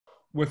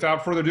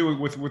without further ado,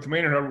 with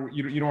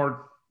Maynard,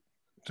 our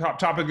top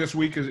topic this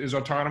week is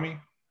autonomy.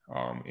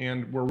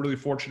 And we're really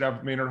fortunate to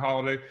have Maynard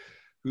Holliday,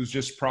 who's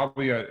just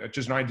probably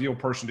just an ideal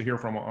person to hear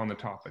from on the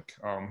topic.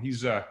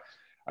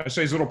 I'd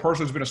say his little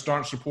person has been a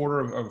staunch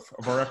supporter of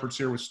our efforts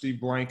here with Steve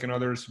Blank and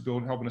others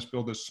helping us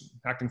build this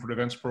Hacking for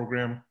Defense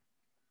program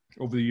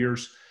over the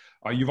years.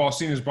 You've all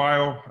seen his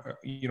bio.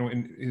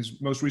 In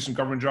his most recent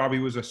government job, he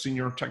was a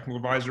senior technical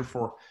advisor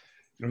for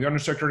the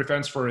Undersecretary of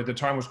Defense for, at the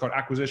time, was called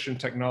Acquisition,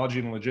 Technology,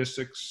 and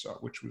Logistics,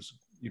 which was,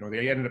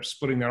 they ended up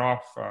splitting that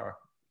off,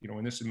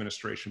 in this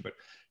administration, but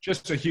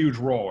just a huge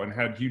role and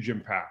had huge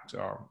impact.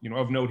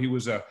 Of note, he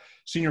was a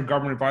senior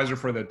government advisor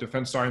for the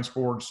Defense Science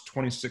Board's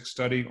 26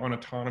 study on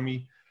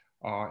autonomy,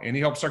 and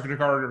he helped Secretary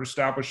Carter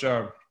establish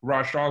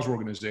Shah's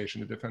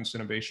organization, the Defense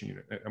Innovation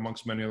Unit,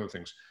 amongst many other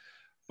things.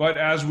 But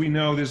as we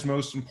know, his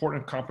most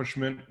important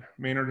accomplishment,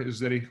 Maynard, is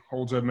that he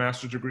holds a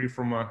master's degree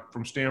from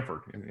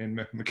Stanford in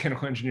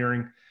mechanical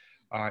engineering,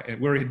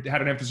 and where he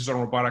had an emphasis on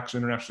robotics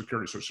and international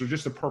security. So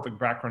just the perfect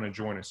background to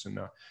join us. And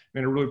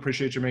Maynard, really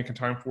appreciate you making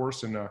time for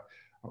us. And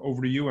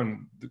over to you.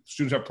 And the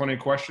students have plenty of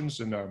questions,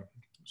 and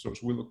so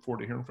we look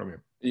forward to hearing from you.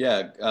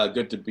 Yeah,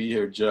 good to be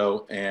here,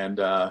 Joe. And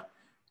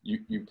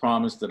you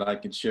promised that I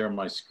could share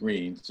my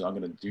screen, so I'm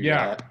going to do that.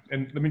 Yeah,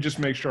 and let me just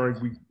make sure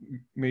we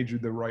made you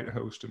the right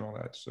host and all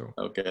that. So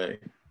okay.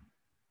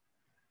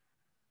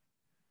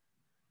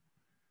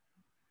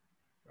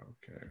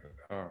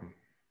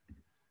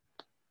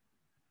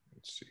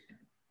 Let's see.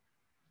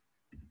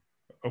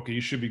 Okay, you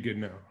should be good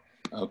now.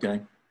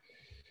 Okay.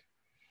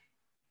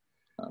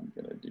 I'm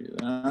going to do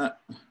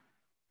that.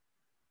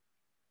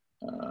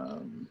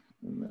 And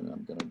then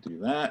I'm going to do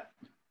that.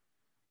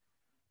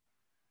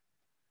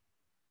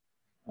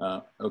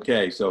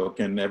 Okay, so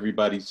can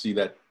everybody see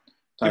that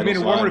title made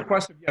slide? one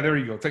request. Yeah, there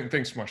you go.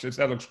 Thanks so much.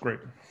 That looks great.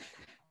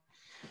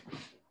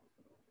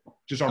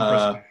 Just on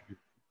presentation.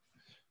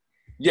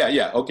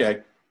 Yeah,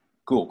 okay.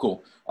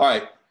 Cool. All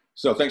right,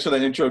 so thanks for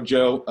that intro,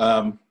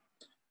 Joe.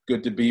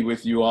 Good to be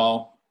with you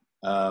all.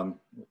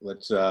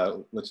 Let's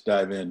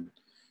dive in.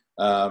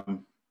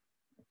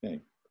 Okay,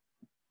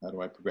 how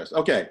do I progress?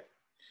 Okay,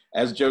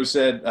 as Joe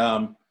said,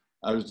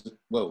 let's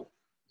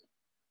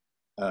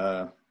go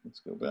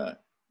back.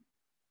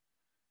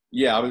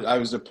 Yeah, I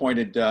was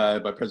appointed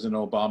by President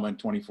Obama in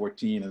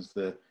 2014 as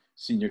the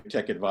Senior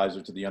Tech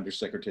Advisor to the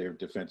Undersecretary of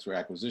Defense for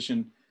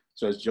Acquisition.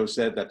 So as Joe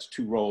said, that's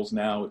two roles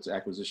now. It's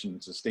acquisition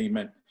and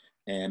sustainment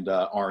and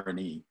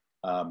R&E.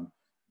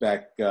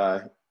 Back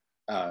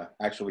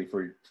actually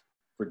for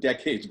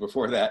decades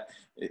before that,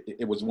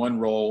 it was one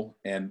role,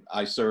 and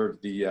I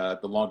served the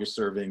longest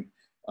serving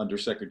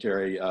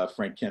Undersecretary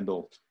Frank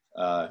Kendall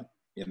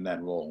in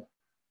that role.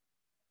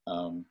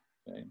 Okay,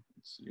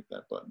 let's see if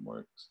that button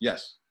works.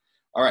 Yes.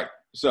 All right.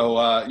 So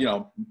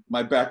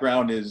my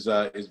background is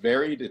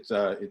varied. It's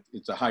a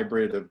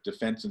hybrid of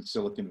defense and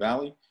Silicon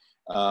Valley,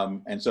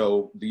 and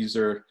so these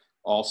are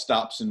all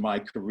stops in my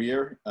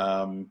career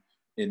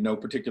in no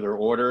particular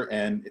order,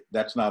 and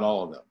that's not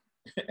all of them.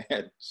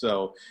 And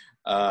so,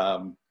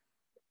 I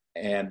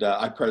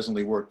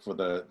presently work for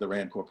the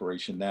RAND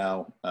Corporation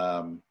now,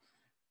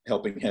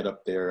 helping head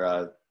up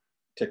their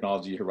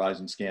technology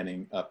horizon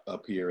scanning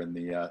up here in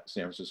the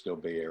San Francisco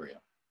Bay Area.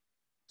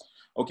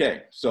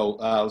 Okay, so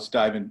let's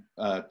dive in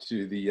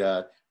to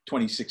the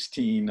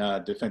 2016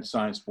 Defense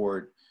Science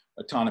Board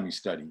autonomy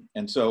study.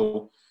 And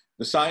so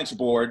the Science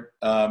Board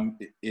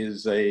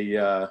is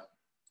a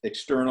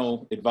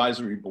external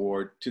advisory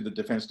board to the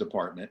Defense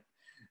Department.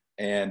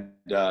 And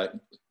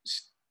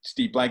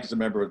Steve Blank is a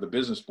member of the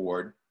business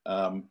board.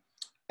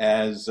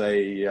 As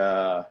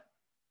a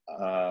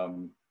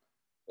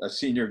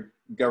senior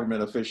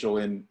government official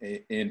in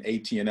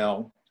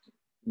AT&L,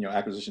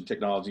 acquisition,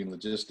 technology, and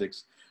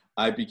logistics,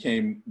 I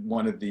became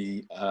one of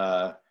the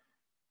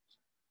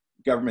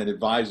government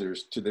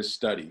advisors to this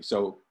study.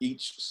 So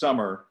each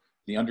summer,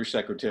 the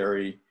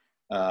Undersecretary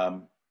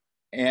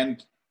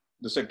and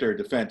the Secretary of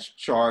Defense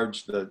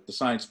charged the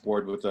Science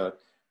Board with a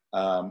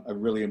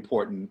really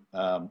important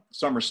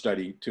summer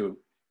study to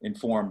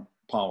inform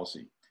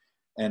policy.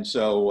 And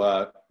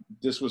so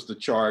this was the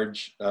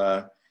charge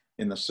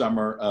in the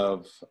summer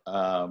of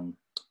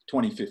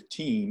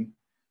 2015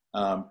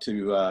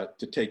 to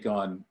take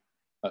on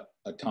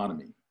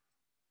autonomy.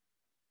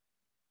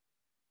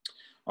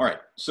 All right,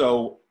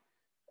 so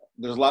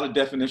there's a lot of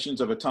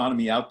definitions of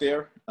autonomy out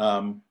there.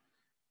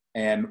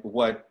 And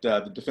what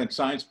the Defense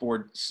Science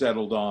Board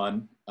settled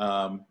on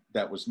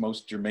that was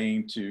most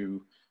germane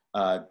to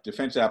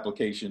defense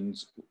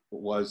applications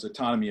was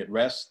autonomy at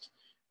rest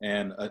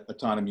and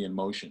autonomy in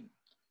motion.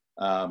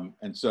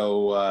 And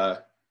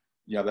so,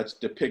 that's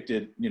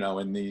depicted,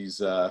 in these,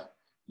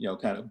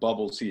 kind of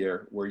bubbles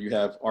here where you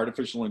have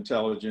artificial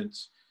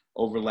intelligence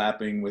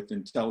overlapping with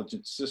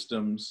intelligent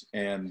systems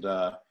and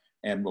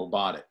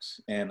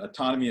robotics. And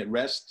autonomy at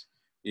rest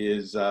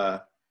is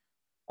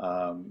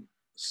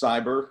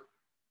cyber,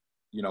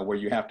 where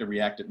you have to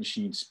react at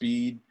machine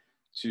speed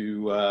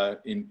to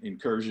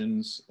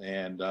incursions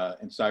and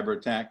cyber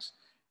attacks.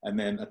 And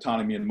then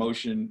autonomy in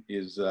motion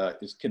is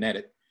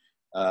kinetic,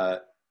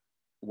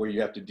 where you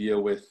have to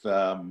deal with,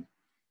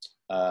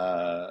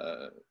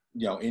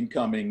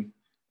 incoming,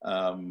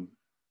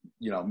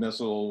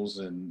 missiles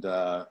and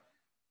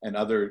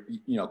other,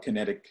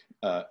 kinetic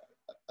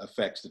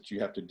effects that you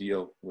have to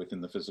deal with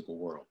in the physical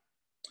world.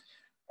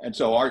 And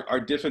so our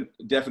different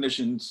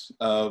definitions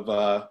of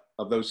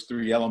those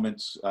three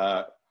elements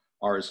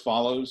are as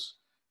follows.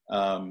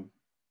 AI,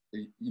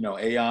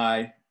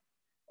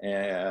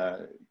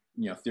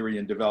 theory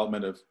and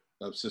development of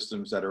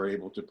systems that are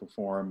able to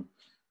perform,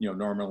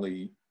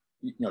 normally,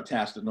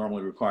 tasks that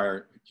normally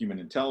require human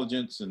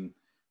intelligence, and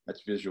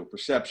that's visual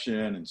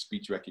perception and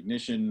speech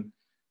recognition,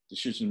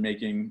 decision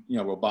making.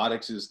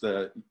 Robotics is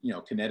the,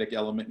 kinetic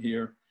element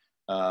here.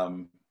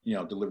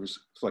 Delivers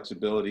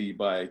flexibility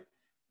by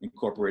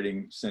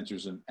incorporating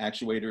sensors and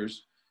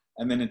actuators.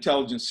 And then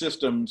intelligent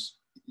systems,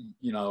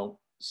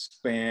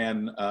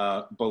 span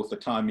both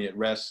autonomy at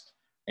rest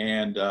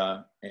and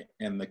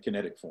the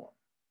kinetic form.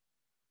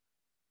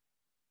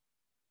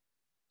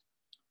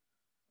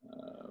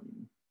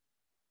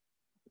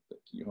 The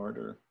key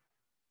harder.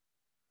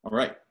 All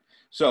right.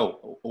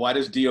 So why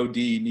does DoD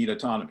need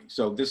autonomy?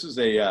 So this is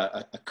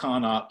a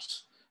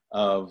ConOps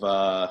of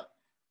a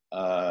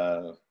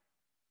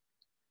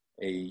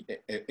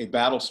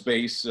battle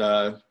space,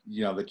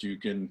 that you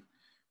can,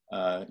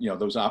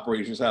 those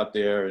operators out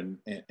there and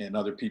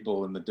other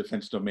people in the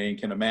defense domain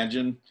can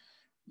imagine.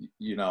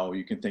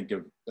 You can think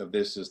of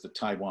this as the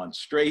Taiwan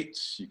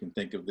Straits. You can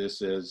think of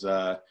this as,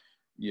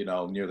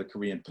 near the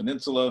Korean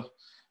Peninsula,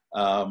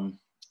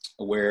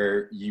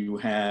 where you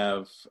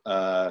have,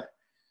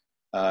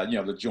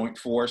 the joint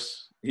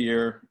force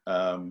here,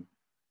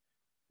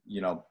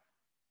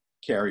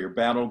 carrier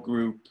battle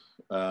group,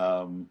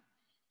 you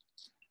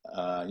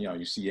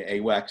see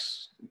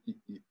AWACS,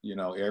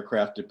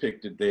 aircraft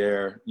depicted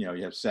there.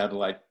 You have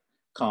satellite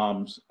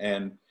comms,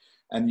 and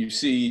you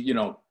see,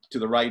 to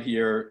the right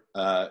here,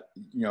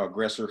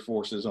 aggressor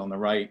forces on the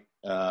right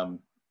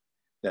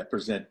that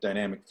present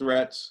dynamic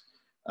threats,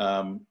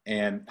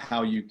 and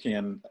how you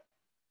can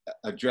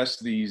address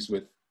these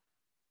with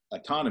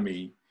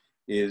autonomy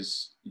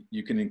is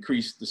you can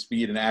increase the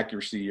speed and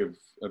accuracy of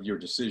your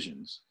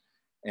decisions.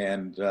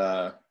 And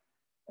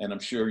I'm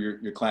sure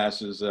your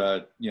classes,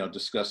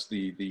 discuss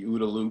the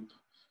OODA loop.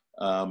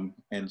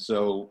 And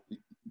so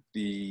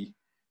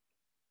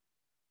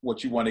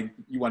what you want to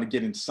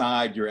get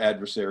inside your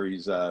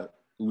adversary's OODA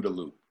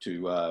loop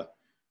to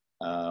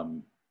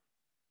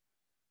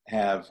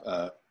have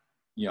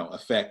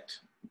effect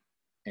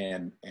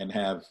and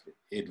have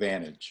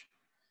advantage.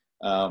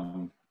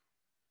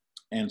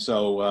 And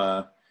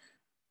so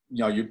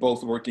you're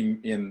both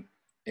working in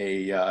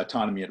a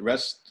autonomy at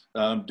rest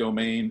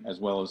domain, as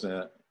well as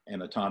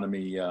an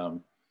autonomy,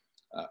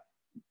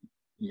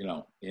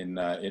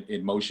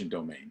 in motion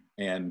domain.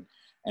 And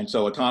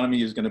so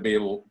autonomy is going to be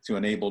able to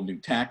enable new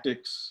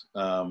tactics,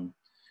 and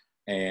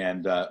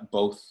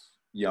both,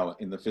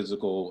 in the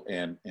physical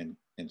and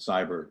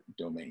cyber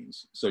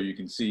domains. So you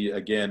can see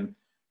again,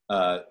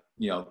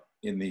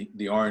 in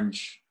the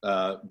orange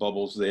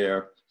bubbles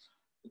there,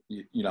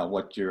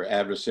 what your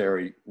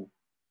adversary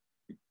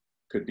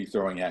could be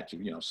throwing at you,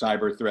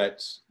 cyber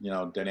threats,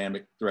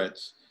 dynamic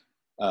threats,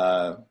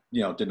 denied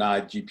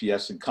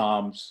GPS and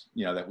comms,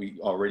 that we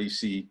already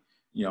see,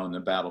 in the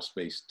battle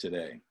space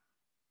today.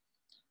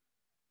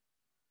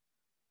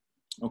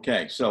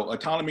 Okay, so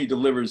autonomy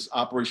delivers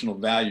operational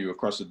value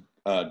across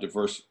a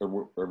diverse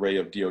array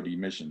of DoD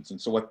missions. And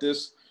so what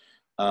this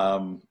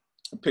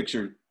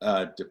picture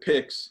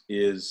depicts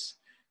is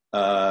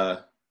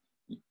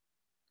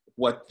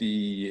what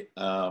the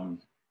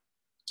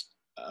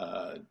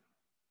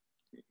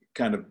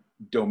kind of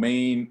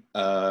domain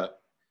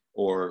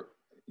or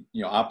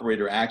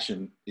operator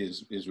action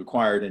is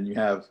required. And you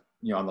have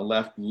on the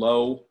left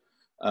low,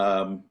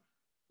 so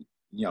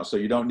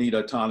you don't need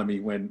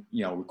autonomy when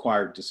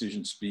required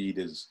decision speed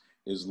is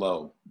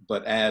low.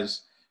 But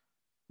as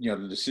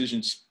the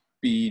decision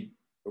speed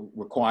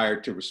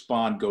required to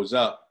respond goes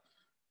up,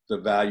 the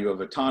value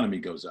of autonomy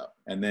goes up.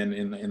 And then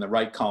in the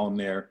right column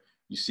there,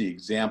 you see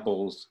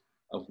examples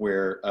of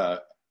where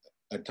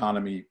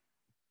autonomy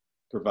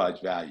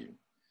provides value.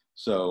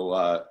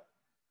 So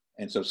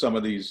and so some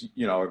of these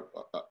are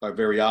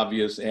very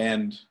obvious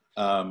and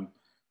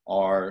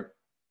are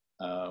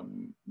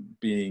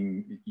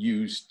being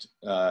used.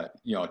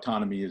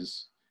 Autonomy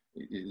is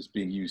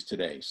being used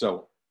today.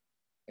 So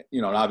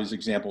an obvious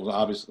example is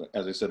obviously,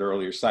 as I said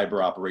earlier,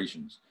 cyber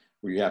operations,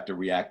 where you have to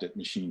react at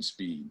machine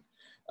speed.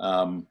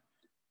 The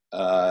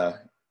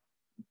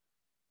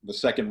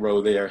second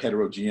row there,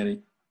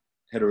 heterogeneity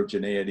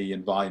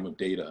and volume of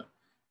data.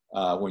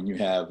 When you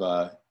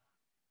have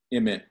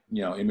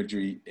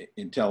imagery,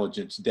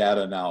 intelligence,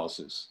 data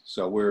analysis.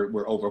 So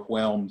we're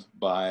overwhelmed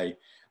by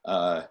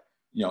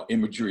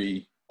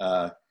imagery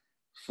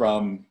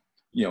from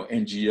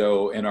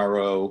NGO,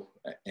 NRO,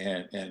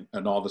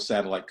 and all the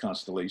satellite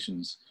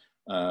constellations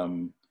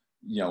in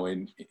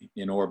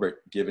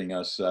orbit, giving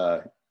us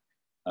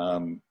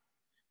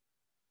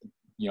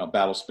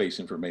battle space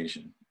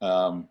information.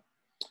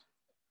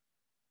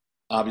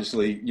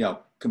 obviously,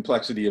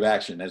 complexity of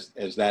action.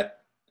 As that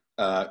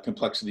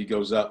complexity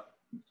goes up,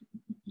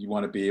 you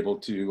want to be able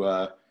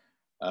to,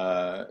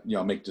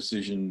 make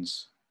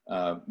decisions,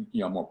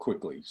 more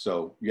quickly.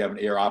 So you have an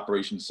air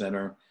operations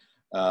center,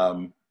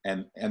 and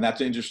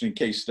that's an interesting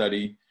case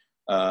study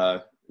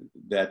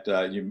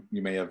that you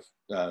may have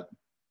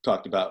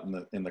talked about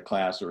in the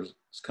class, or is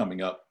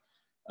coming up,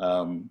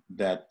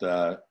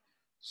 that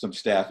some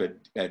staff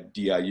at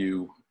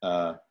DIU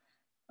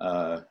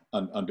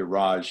under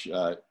Raj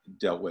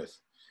dealt with.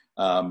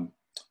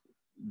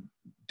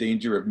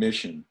 Danger of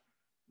mission,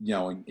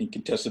 in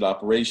contested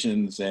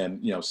operations,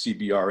 and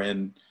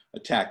CBRN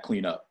attack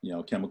cleanup,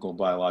 chemical,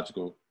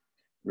 biological,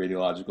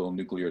 radiological,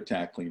 nuclear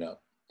attack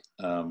cleanup.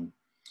 And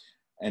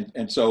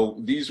so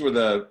these were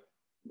the,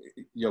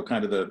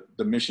 kind of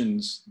the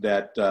missions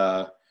that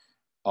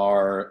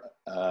our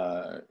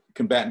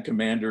combatant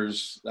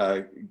commanders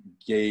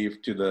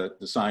gave to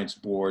the science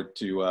board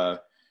to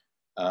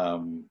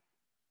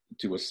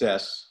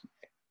assess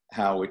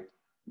how it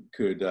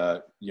could,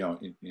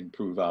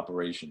 improve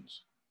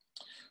operations.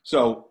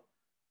 So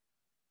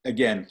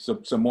again,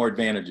 some more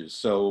advantages.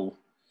 So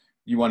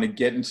you want to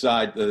get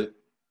inside the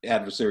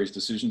adversary's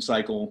decision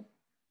cycle.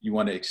 You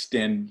want to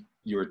extend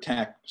your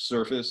attack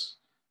surface,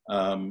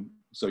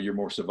 so you're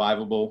more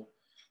survivable.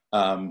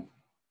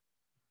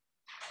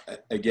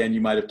 Again,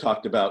 you might have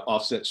talked about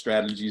offset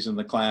strategies in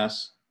the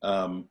class.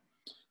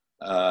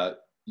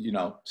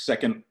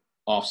 Second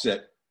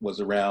offset was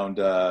around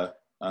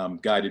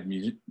guided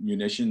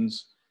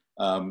munitions.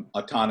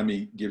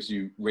 Autonomy gives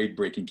you raid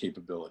breaking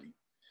capability.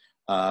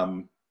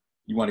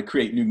 You want to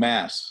create new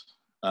mass.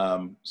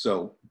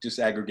 So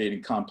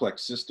disaggregating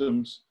complex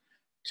systems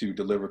to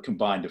deliver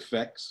combined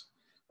effects.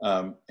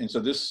 And so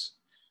this,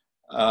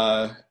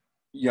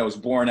 is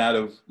born out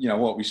of,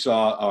 what we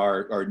saw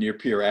our near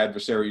peer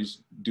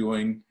adversaries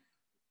doing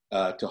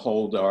to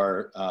hold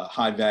our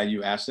high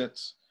value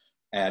assets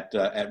at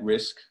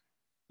risk,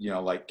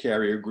 like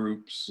carrier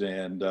groups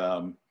and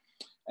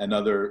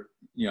other,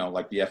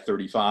 like the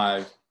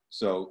F-35.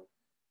 So,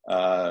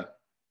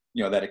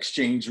 that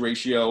exchange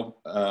ratio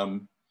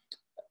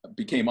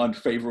became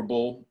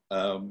unfavorable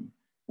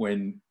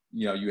when,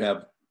 you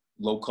have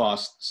low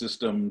cost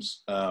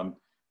systems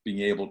being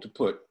able to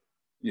put,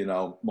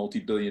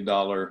 multi-billion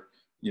dollar,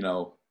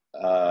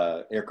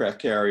 aircraft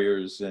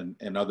carriers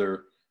and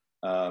other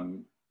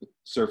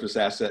surface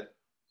assets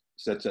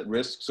at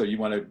risk. So you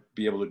want to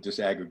be able to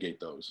disaggregate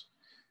those.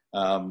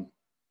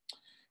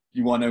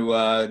 You want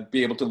to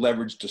be able to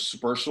leverage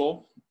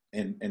dispersal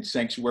and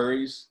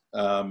sanctuaries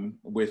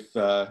with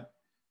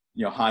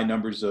high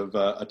numbers of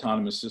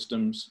autonomous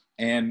systems,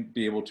 and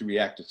be able to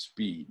react at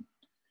speed.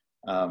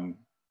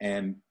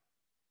 And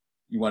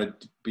you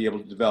want to be able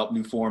to develop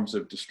new forms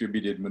of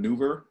distributed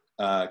maneuver,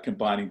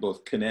 combining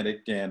both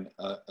kinetic and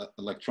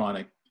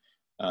electronic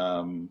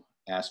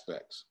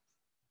aspects.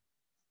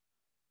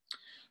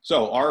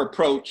 So our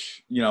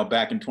approach,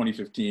 back in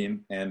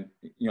 2015, and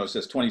it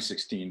says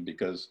 2016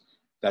 because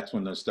that's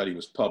when the study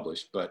was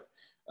published, but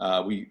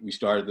we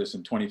started this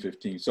in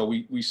 2015. So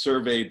we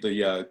surveyed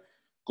the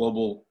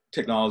global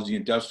technology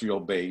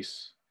industrial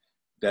base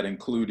that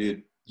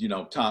included,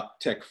 top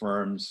tech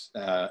firms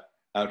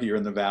out here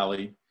in the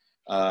Valley,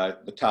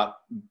 the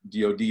top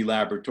DoD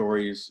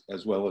laboratories,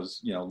 as well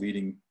as,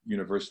 leading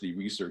university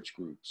research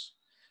groups,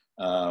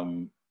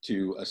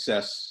 to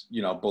assess,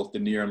 both the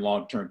near and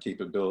long-term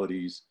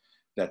capabilities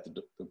that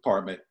the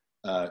department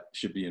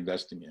should be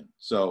investing in.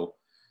 So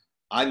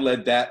I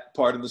led that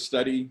part of the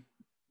study,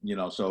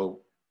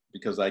 so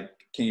because I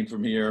came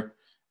from here,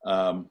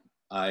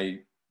 I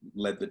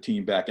led the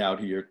team back out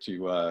here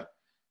to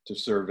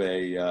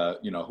survey,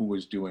 who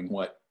was doing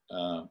what,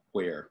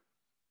 where.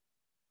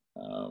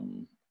 All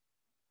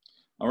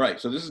right,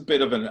 so this is a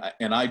bit of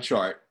an eye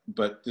chart,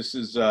 but this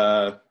is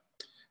from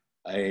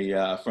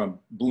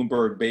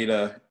Bloomberg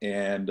Beta,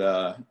 and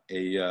a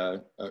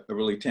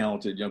really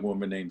talented young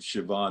woman named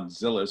Siobhan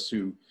Zillis,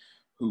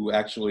 who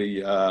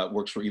actually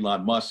works for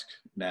Elon Musk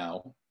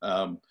now.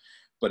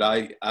 But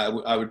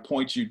I would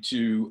point you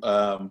to,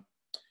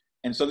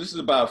 and so this is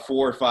about a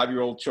 4 or 5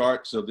 year old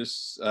chart. So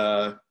this,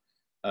 I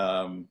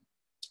don't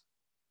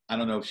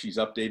know if she's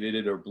updated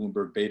it or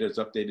Bloomberg Beta has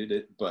updated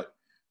it, but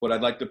what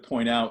I'd like to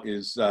point out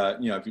is,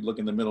 if you look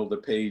in the middle of the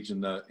page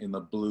in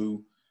the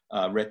blue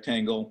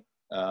rectangle,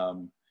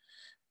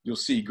 you'll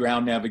see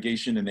ground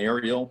navigation and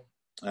aerial,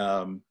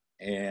 and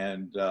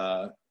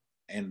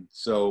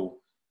so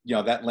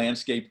that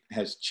landscape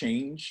has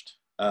changed.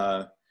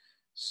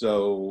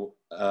 So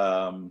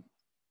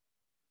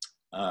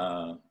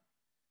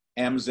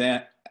Amazon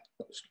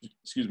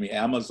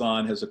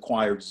has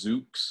acquired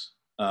Zoox.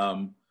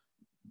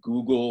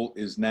 Google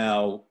is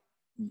now,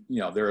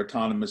 their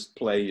autonomous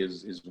play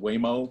is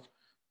Waymo,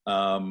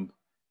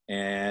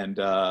 and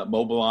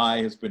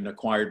Mobileye has been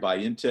acquired by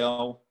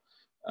Intel.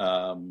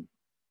 And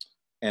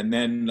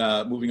then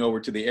moving over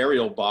to the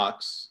aerial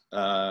box,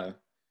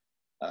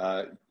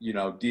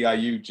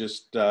 DIU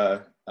just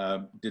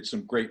did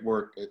some great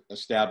work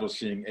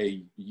establishing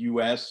a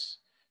U.S.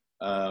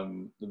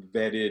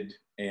 Vetted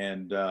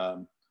and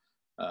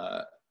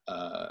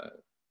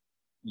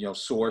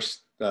sourced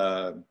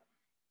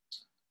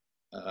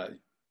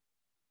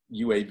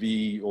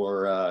UAV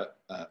or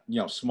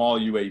small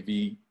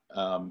UAV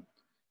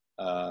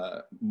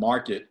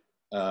market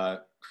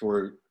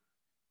for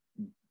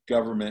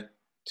government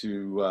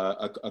to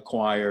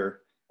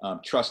acquire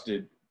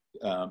trusted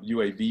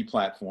UAV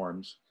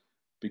platforms,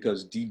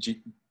 because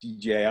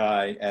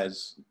DJI,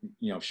 as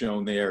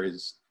shown there,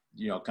 is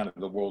kind of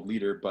the world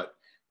leader, but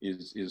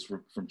is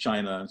from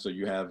China, and so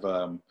you have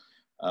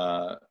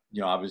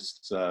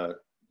obvious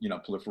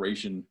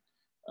proliferation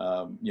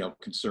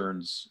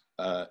concerns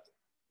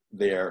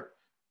there.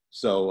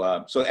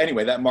 So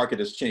anyway, that market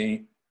has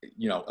changed,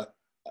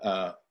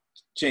 and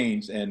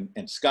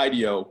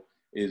Skydio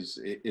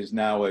is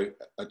now a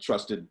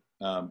trusted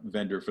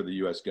vendor for the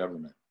U.S.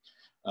 government.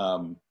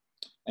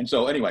 And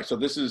so anyway, so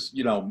this is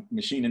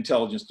machine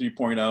intelligence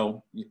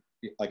 3.0.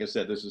 Like I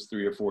said, this is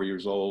 3 or 4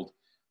 years old.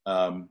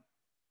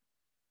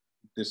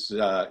 This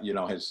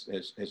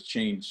has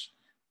changed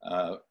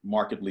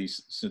markedly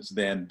since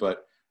then,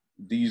 but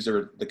these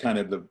are the kind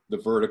of the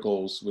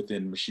verticals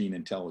within machine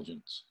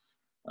intelligence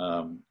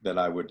that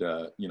I would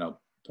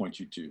point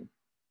you to.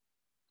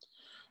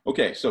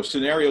 Okay, so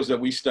scenarios that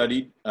we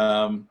studied: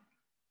 the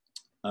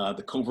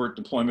covert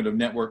deployment of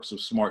networks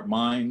of smart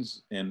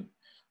mines and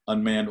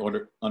unmanned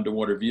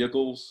underwater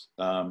vehicles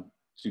to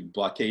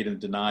blockade and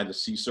deny the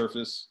sea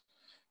surface,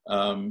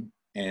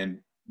 and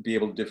be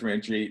able to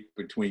differentiate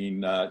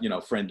between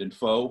friend and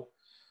foe.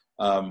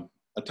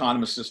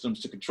 Autonomous systems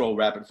to control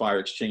rapid fire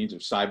exchange of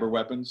cyber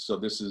weapons. So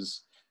this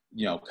is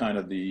kind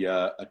of the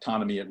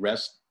autonomy at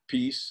rest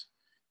piece,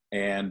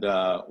 and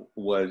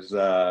was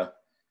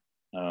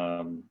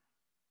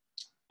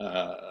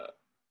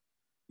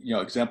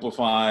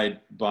exemplified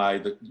by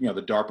the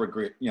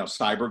DARPA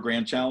Cyber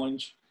Grand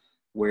Challenge,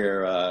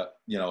 where a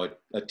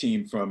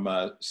team from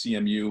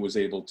CMU was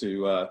able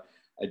to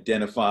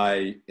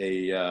identify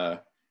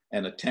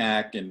an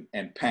attack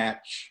and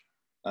patch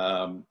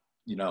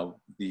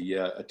the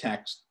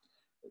attack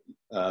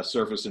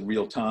surface in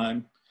real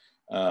time,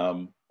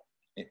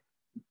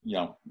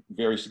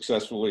 very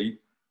successfully.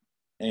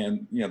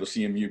 And the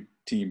CMU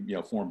team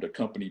formed a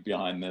company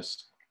behind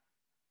this,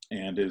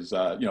 and is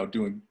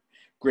doing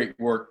great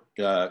work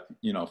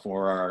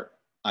for our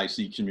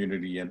IC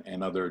community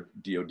and other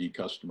DoD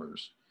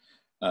customers.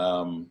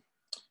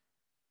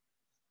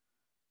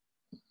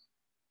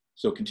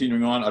 So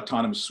continuing on,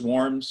 autonomous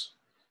swarms.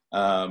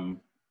 And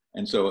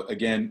so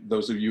again,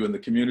 those of you in the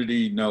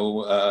community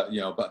know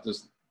about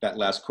that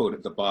last quote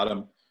at the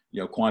bottom.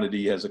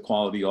 Quantity has a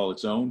quality all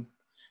its own.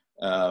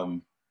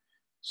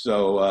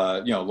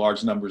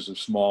 Large numbers of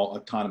small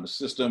autonomous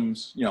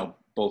systems,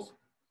 both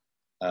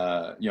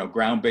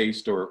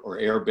ground-based or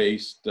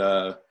air-based,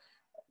 that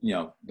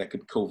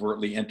could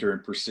covertly enter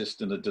and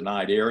persist in a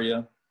denied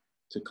area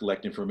to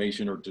collect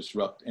information or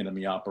disrupt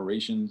enemy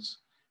operations,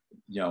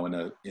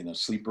 in a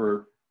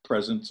sleeper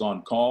presence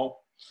on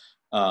call.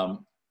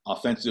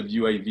 Offensive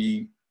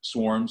UAV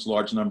swarms,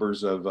 large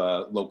numbers of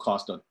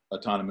low-cost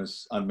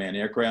autonomous unmanned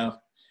aircraft,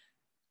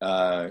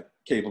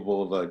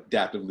 capable of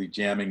adaptively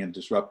jamming and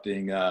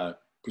disrupting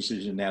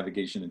precision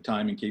navigation and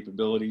timing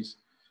capabilities.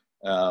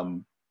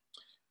 And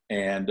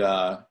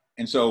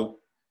so,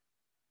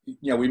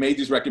 we made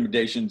these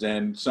recommendations,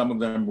 and some of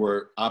them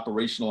were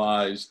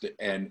operationalized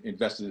and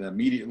invested in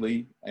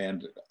immediately.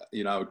 And,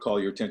 I would call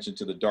your attention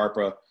to the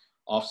DARPA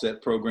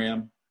offset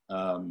program,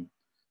 run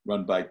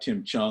by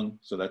Tim Chung.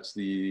 So that's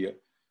the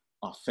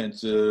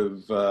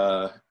offensive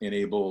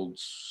enabled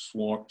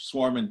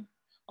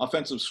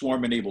offensive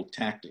swarm enabled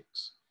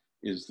tactics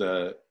is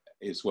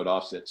what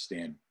offset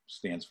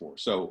stands for.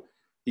 So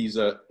he's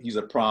a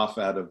prof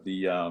out of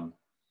the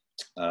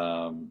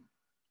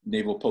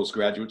Naval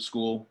Postgraduate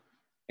School,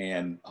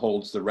 and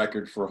holds the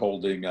record for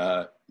holding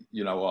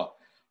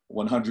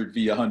 100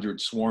 v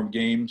 100 swarm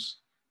games.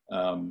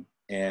 And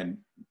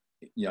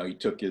he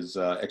took his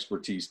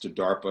expertise to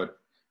DARPA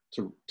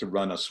to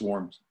run a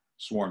swarm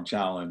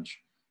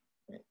challenge.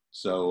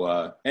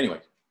 So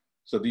anyway,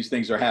 so these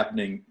things are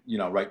happening,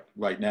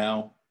 right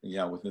now,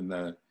 within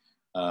the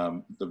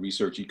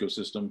research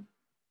ecosystem.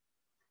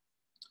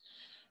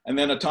 And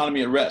then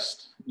autonomy at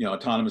rest,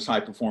 autonomous high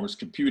performance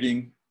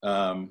computing.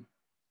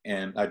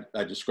 And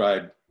I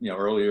described,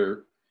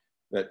 earlier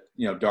that,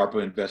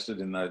 DARPA invested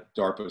in the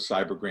DARPA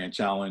Cyber Grand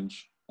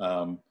Challenge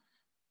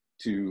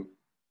to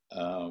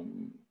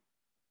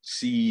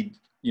seed,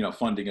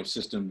 funding of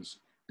systems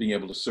being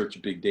able to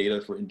search big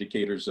data for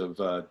indicators of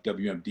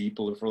WMD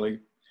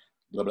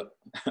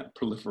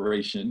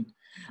proliferation,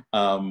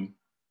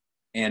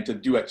 and to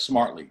do it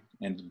smartly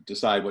and to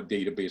decide what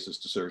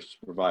databases to search to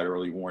provide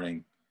early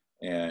warning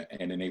and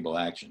enable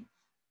action.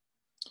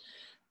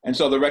 And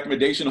so the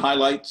recommendation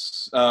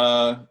highlights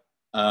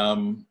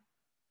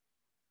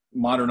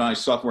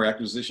modernized software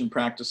acquisition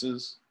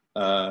practices.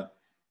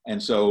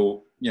 And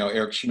so,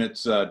 Eric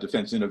Schmidt's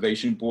Defense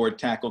Innovation Board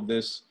tackled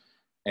this,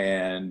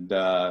 and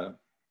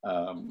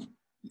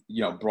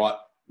brought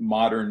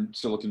modern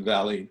Silicon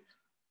Valley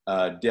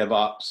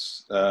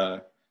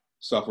DevOps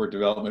software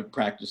development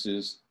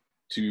practices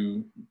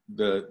to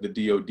the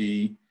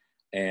DoD,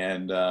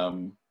 and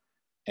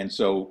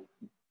so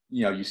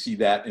you see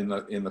that in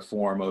the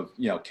form of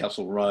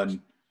Kessel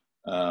Run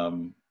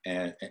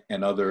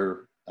and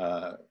other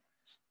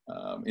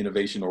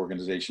innovation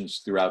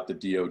organizations throughout the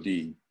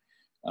DoD.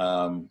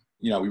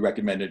 We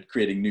recommended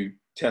creating new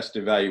test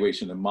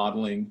evaluation and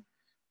modeling,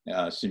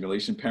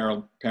 simulation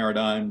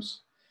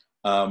paradigms,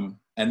 and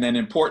then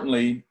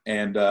importantly,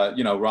 and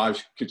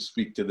Raj could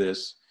speak to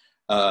this,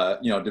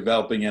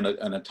 developing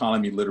an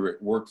autonomy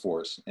literate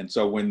workforce. And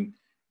so when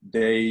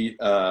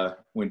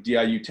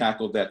DIU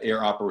tackled that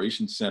Air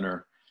Operations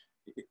Center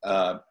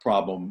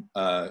problem,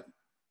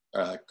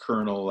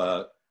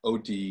 Colonel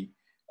Oti,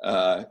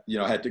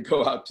 had to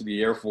go out to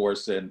the Air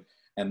Force and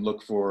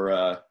look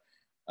for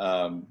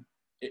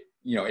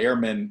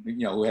airmen,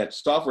 who had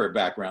software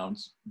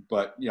backgrounds,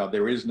 but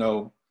there is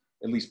no,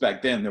 at least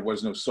back then, there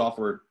was no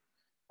software,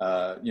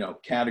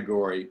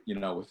 category,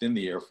 within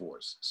the Air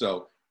Force.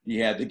 So he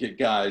had to get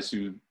guys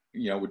who,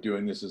 were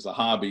doing this as a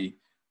hobby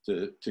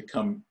to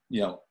come,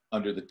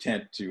 under the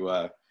tent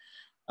to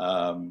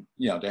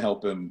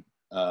help him,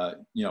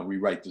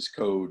 rewrite this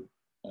code,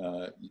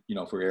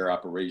 for air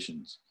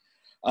operations.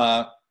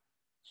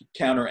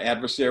 Counter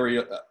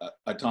adversary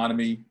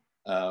autonomy,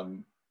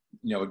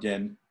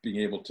 again, being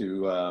able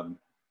to,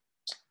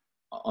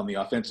 on the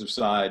offensive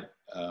side,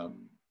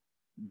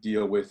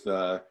 deal with,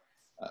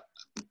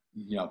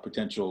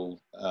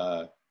 potential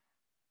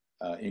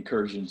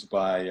incursions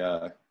by,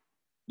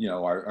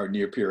 our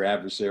near peer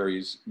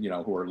adversaries,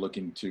 who are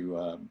looking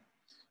to,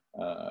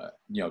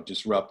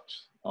 disrupt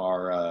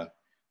our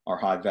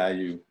high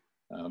value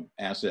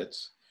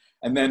assets.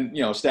 And then,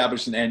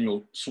 establish an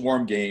annual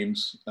swarm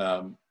games,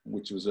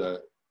 which was an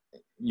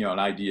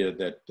idea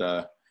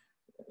that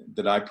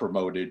I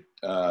promoted.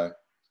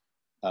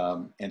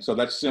 And so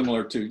that's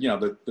similar to,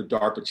 the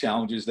DARPA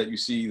challenges that you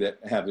see that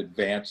have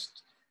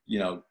advanced,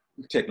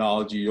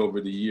 technology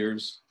over the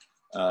years,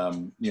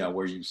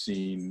 where you've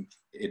seen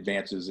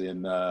advances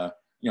in,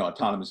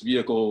 autonomous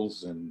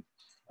vehicles and,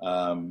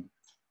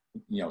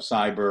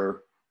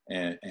 cyber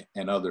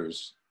and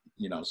others,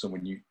 so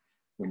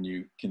when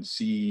you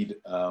concede,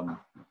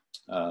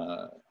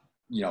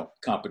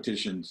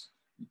 competitions,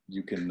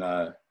 you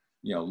can,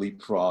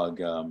 leapfrog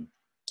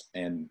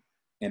and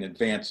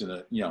advance in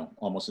a,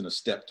 almost in a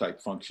step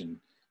type function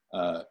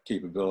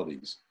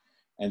capabilities.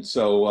 And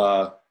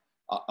so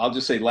I'll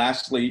just say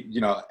lastly,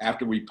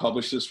 after we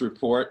published this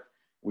report,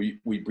 we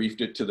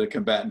briefed it to the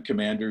combatant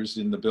commanders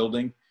in the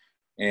building,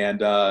 and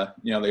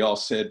they all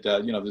said,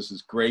 this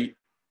is great,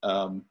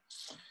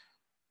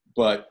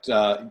 but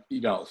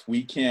if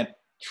we can't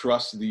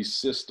trust these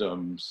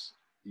systems,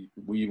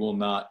 we will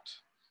not,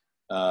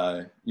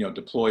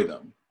 deploy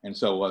them. And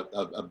so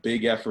a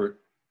big effort,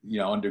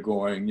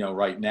 undergoing,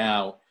 right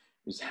now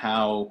is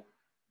how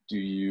do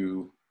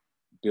you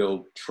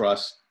build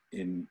trust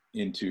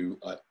into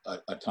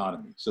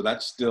autonomy? So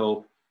that's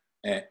still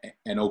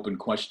an open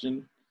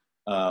question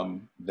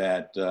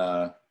that,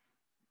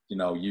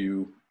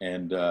 you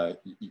and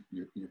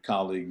your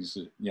colleagues,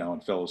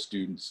 and fellow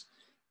students,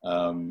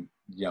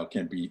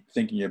 can be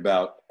thinking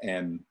about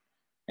and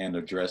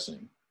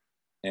addressing.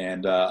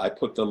 And I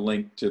put the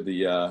link to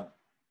the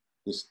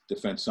this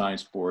Defense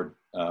Science Board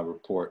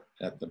report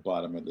at the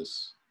bottom of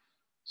this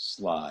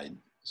slide.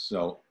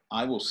 So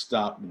I will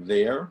stop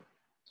there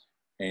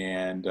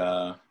and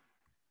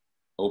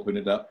open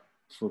it up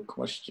for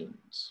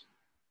questions.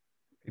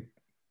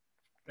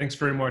 Thanks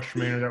very much,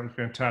 Maynard. That was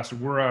fantastic.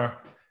 We're,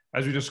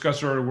 as we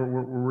discussed earlier,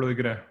 we're really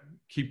going to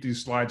keep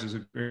these slides as a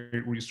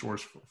great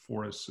resource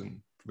for us and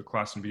for the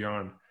class and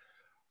beyond.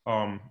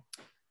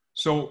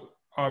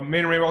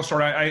 Maynard, maybe I'll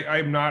start.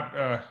 I'm not,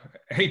 I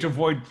like to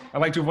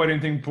avoid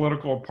anything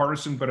political or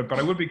partisan, but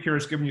I would be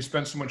curious, given you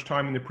spent so much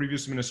time in the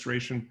previous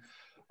administration,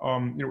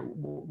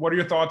 what are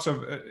your thoughts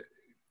of,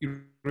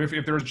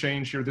 if there's a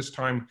change here this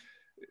time,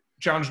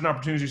 challenges and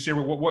opportunities you see,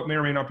 what may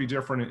or may not be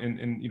different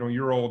in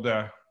your old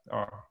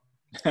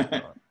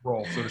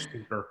role, so to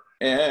speak? Or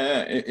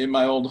in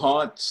my old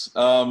haunts.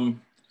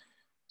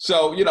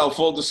 So,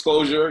 full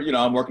disclosure,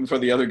 I'm working for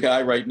the other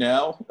guy right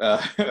now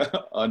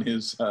on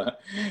his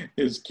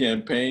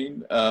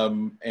campaign.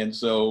 And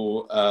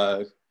so,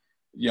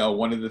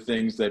 one of the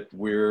things that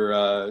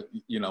we're,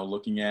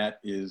 looking at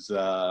is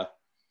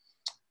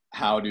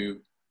how to,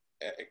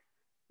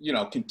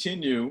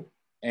 continue.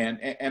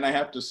 And I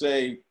have to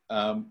say,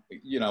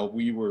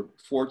 we were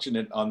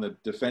fortunate on the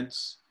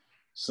defense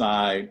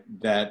side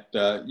that,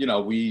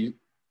 we,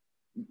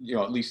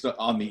 at least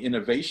on the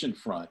innovation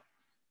front,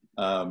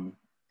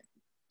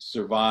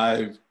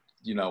 survived,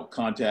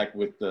 contact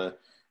with the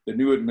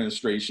new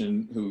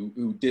administration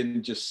who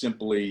didn't just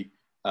simply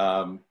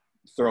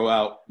throw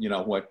out,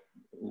 what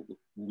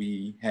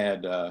we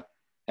had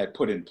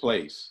put in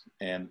place.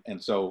 And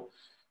so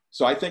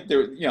I think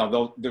there,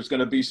 there's going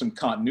to be some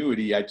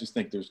continuity. I just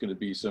think there's going to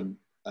be some,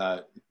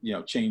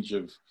 change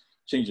of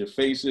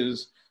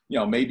faces,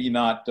 maybe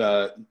not,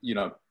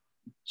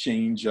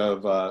 change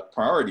of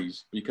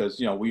priorities, because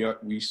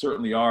we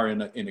certainly are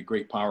in a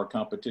great power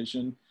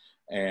competition,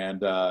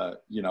 and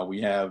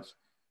we have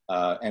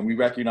and we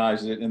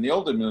recognize it in the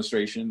old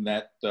administration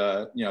that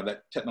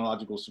that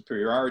technological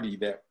superiority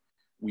that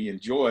we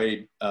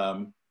enjoyed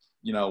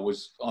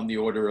was on the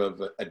order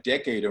of a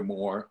decade or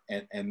more,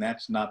 and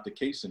that's not the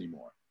case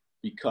anymore,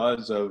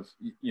 because of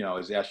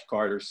as Ash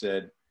Carter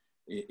said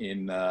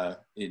in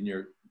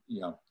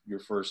your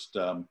first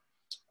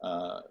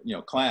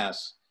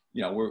class.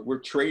 We're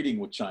trading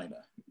with China.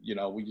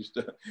 We used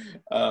to,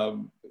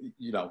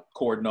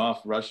 cordon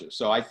off Russia.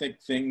 So I think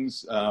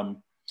things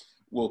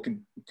will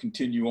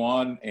continue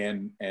on,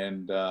 and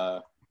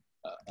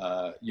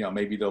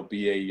maybe there'll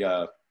be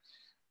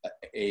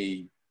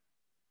a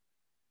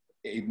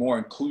more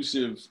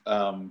inclusive,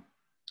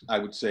 I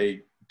would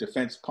say,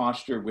 defense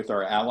posture with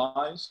our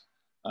allies,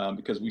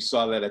 because we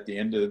saw that at the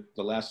end of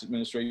the last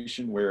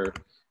administration, where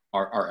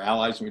our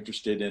allies were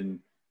interested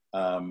in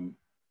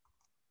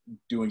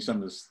doing some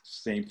of the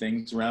same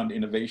things around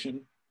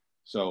innovation.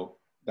 So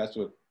that's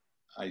what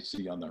I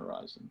see on the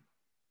horizon.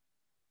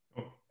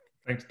 Oh,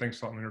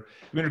 thanks a lot, Maynard.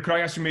 Maynard, could I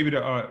ask you maybe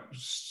to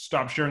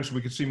stop sharing so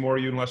we could see more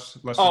of you and less?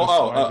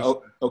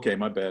 Okay,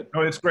 my bad.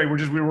 No, it's great.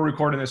 We were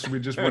recording this, so we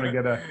just want to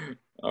get make it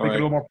a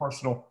little more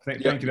personal.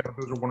 Thank you.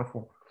 Those are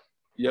wonderful.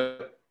 Yeah.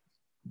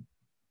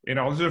 And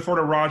I'll defer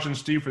to Raj and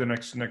Steve for the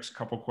next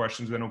couple of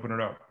questions, then open it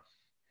up.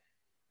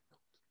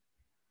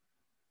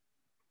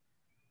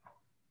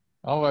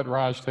 I'll let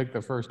Raj take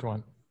the first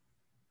one.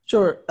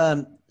 Sure.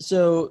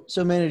 So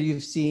Maynard,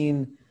 you've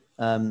seen,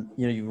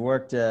 you've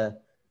worked in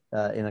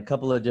a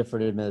couple of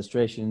different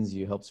administrations.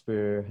 You helped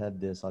spearhead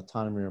this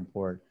autonomy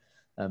report.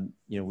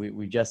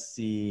 We just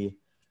see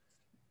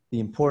the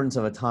importance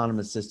of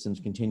autonomous systems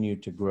continue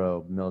to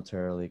grow,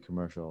 militarily,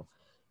 commercial.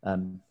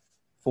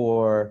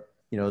 For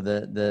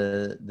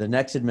the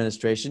next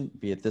administration,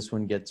 be it this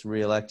one gets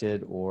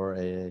reelected or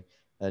a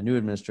new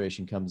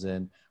administration comes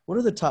in, what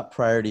are the top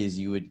priorities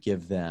you would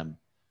give them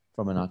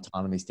from an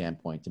autonomy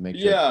standpoint to make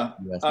sure? Yeah.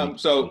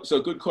 So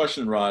good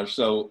question, Raj.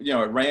 So,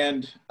 at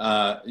RAND,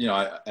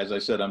 as I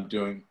said, I'm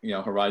doing,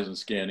 horizon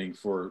scanning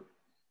for,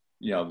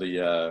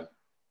 the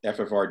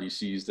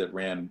FFRDCs that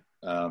RAND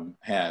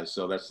has.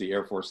 So that's the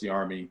Air Force, the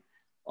Army,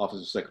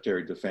 Office of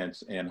Secretary of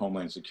Defense, and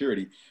Homeland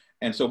Security.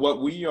 And so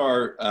what we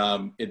are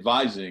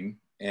advising,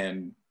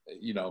 and,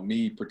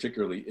 me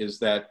particularly, is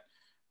that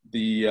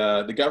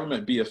the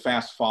government be a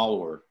fast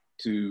follower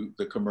to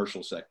the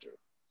commercial sector,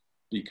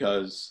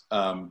 because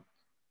as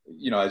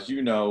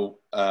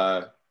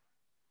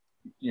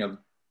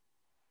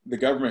the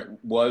government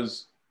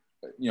was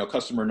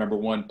customer number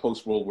one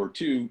post World War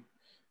II.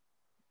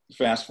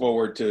 Fast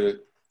forward to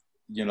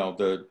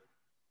the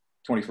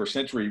 21st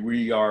century,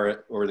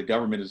 the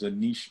government is a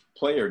niche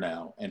player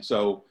now, and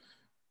so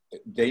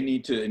they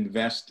need to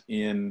invest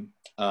in.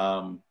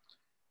 So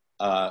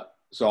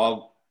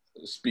I'll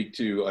speak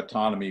to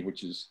autonomy,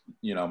 which is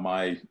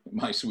my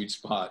sweet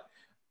spot,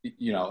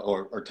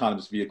 or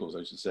autonomous vehicles,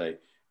 I should say.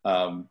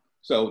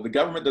 So the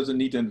government doesn't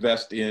need to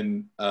invest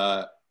in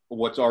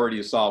what's already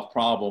a solved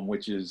problem,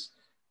 which is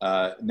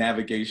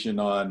navigation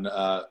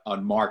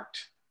on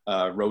marked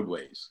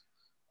roadways.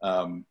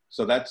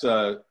 So that's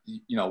a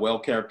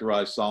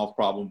well-characterized solved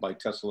problem by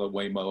Tesla,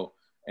 Waymo,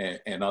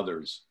 and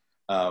others.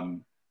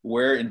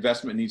 Where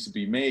investment needs to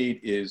be made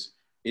is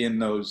in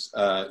those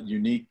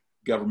unique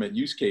government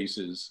use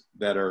cases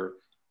that are,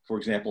 for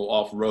example,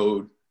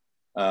 off-road,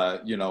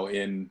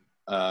 in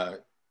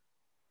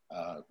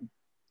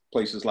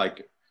places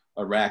like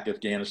Iraq,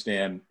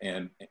 Afghanistan,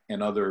 and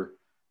other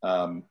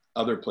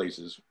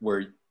places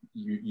where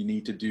you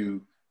need to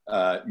do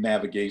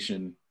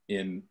navigation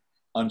in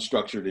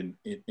unstructured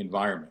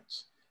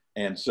environments.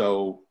 And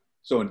so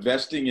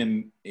investing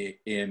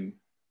in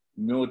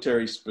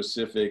military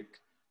specific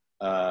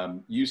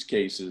use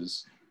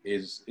cases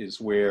is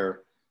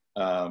where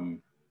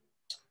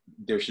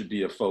there should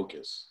be a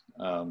focus.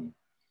 And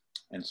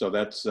so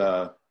that's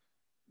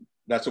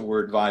what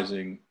we're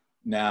advising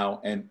now.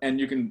 And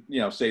you can,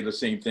 say the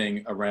same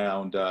thing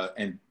around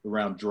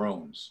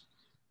drones.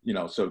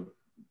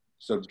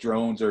 So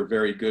drones are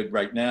very good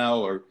right now,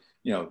 or,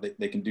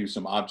 they can do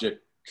some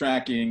object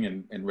tracking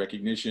and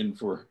recognition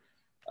for,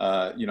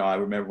 I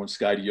remember when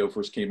Skydio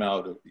first came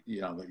out,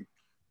 like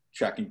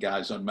tracking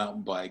guys on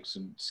mountain bikes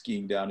and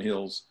skiing down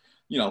hills.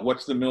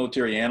 What's the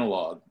military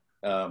analog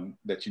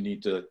that you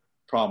need to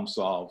problem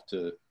solve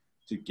to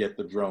get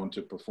the drone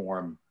to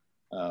perform,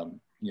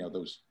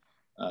 those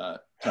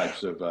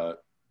types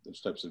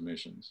of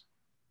missions.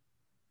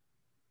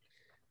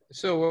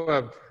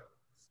 So,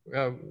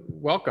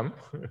 welcome.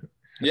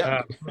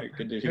 Yeah,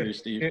 good to hear you,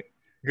 Steve.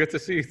 Good to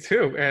see you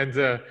too.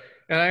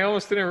 And I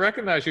almost didn't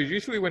recognize you.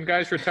 Usually when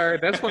guys retire,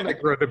 that's when they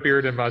grow the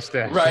beard and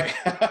mustache. Right.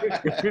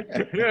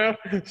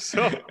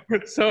 So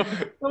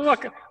well,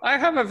 look, I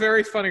have a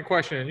very funny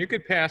question, and you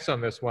could pass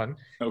on this one.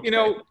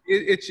 Okay.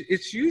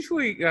 It's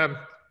usually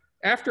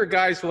after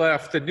guys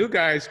left, the new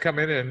guys come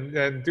in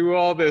and do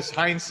all this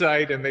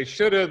hindsight, and they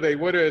shoulda, they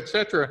woulda,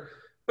 etc.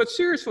 But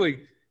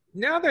seriously,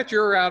 now that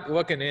you're out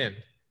looking in,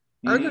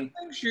 Are there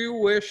things you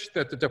wish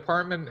that the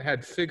department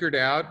had figured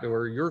out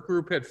or your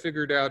group had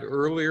figured out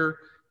earlier,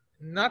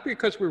 not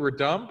because we were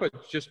dumb,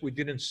 but just we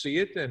didn't see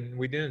it and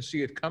we didn't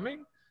see it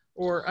coming?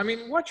 Or, I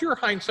mean, what's your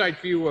hindsight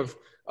view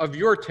of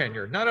your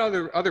tenure, not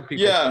other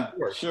people's? Yeah,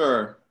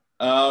 sure.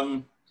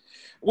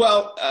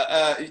 Well,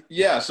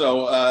 yeah,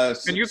 so...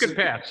 and you can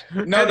pass.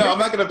 No, I'm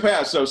not going to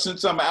pass. So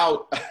since I'm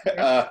out,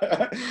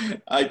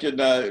 I can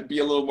be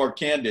a little more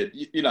candid.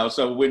 You know,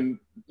 so when,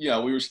 you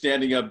know, we were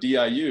standing up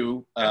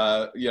DIU,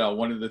 you know,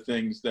 one of the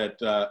things that,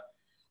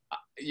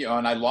 you know,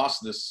 and I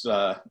lost this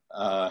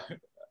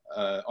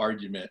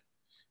argument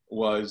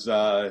was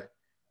that,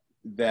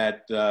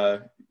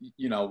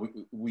 you know,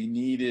 we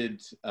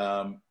needed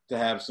to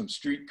have some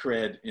street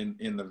cred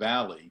in the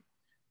Valley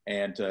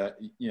and,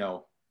 you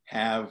know,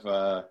 have,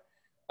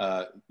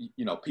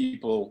 you know,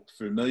 people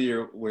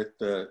familiar with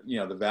the, you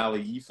know, the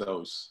Valley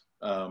ethos,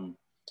 and,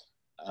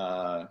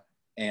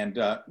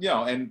 you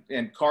know,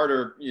 and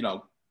Carter, you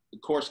know,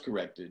 course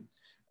corrected.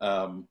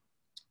 And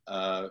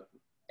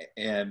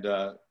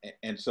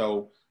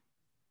so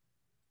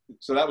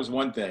that was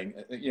one thing.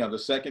 You know, the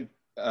second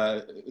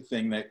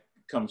thing that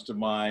comes to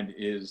mind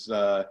is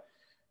the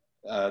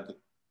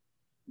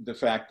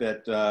fact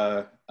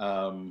that,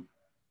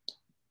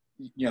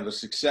 you know, the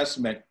success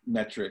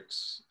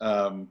metrics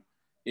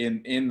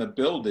in the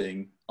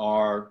building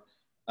are,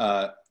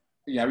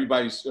 you know,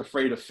 everybody's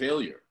afraid of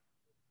failure.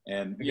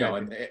 And, you know,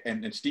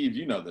 and Steve,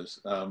 you know this.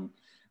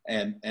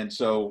 And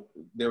so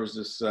there was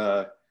this,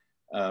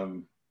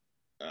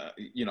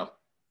 you know,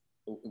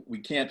 we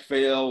can't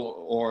fail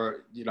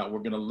or, you know, we're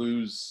going to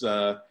lose,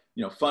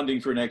 you know,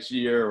 funding for next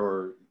year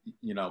or,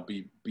 you know,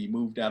 be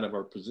moved out of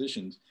our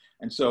positions.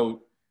 And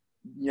so,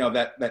 you know,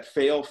 that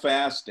fail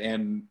fast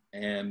and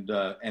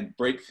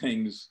break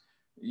things,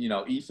 you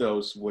know,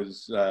 ethos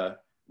was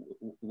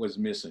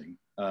missing.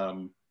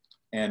 And,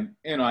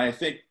 you know, I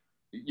think,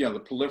 you know, the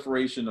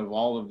proliferation of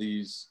all of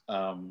these,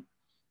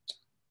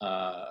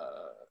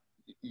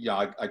 yeah,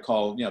 I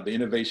call, you know, the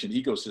innovation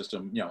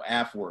ecosystem, you know,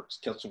 AFWorks,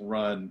 Kessel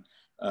Run,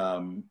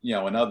 you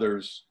know, and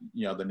others,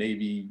 you know, the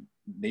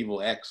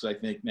Naval X, I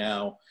think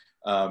now,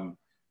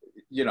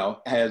 you know,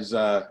 has,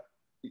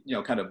 you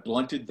know, kind of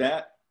blunted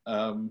that.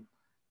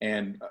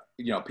 And,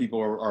 you know, people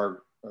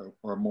are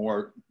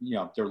more, you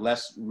know, they're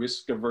less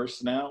risk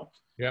averse now.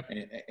 Yep.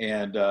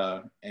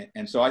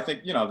 And so I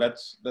think, you know,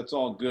 that's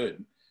all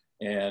good.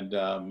 And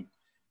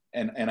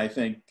I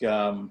think,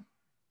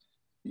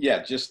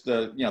 yeah, just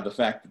the, you know, the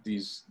fact that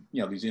these,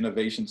 you know, these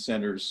innovation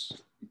centers,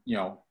 you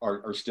know,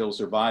 are still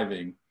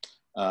surviving.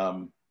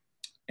 And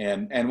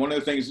one of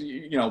the things,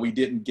 you know, we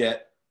didn't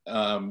get,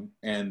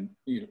 and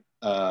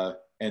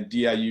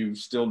DIU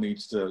still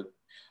needs to,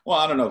 well,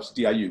 I don't know if it's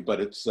DIU, but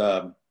it's,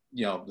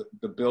 you know,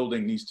 the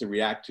building needs to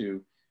react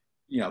to,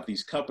 you know,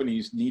 these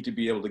companies need to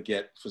be able to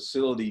get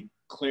facility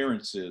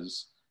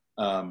clearances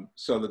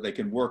so that they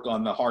can work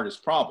on the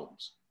hardest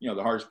problems. You know,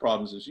 the hardest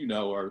problems, as you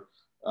know, are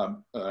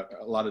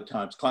a lot of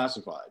times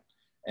classified.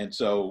 And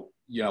so,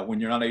 you know, when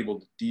you're not able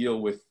to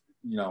deal with,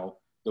 you know,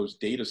 those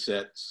data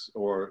sets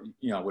or,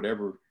 you know,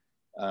 whatever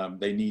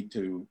they need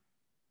to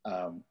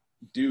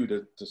do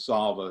to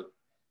solve a,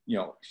 you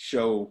know,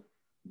 show,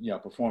 you know,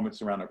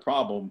 performance around a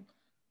problem,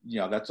 you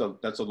know, that's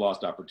a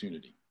lost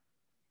opportunity.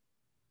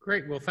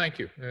 Great. Well, thank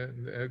you.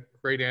 A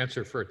great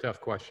answer for a tough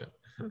question.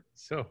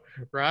 So,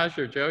 Raj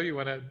or Joe, you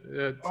want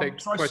to take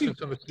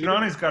questions on the student?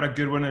 Janani's got a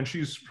good one, and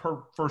she's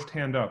her first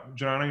hand up.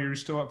 Janani, are you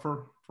still up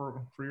for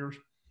yours?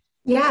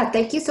 Yeah,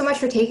 thank you so much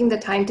for taking the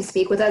time to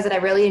speak with us, and I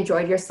really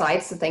enjoyed your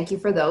slides, so thank you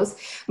for those.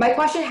 My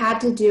question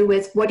had to do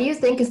with, what do you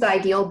think is the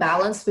ideal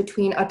balance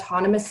between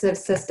autonomous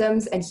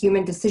systems and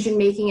human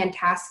decision-making and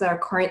tasks that are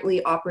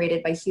currently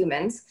operated by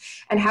humans?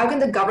 And how can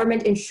the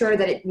government ensure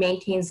that it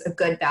maintains a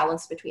good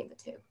balance between the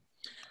two?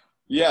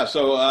 Yeah,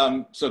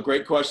 so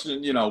great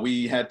question. You know,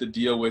 we had to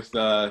deal with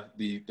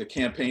the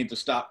campaign to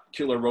stop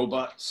killer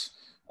robots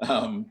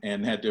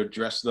and had to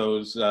address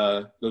those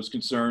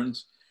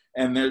concerns.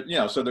 And there, you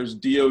know, so there's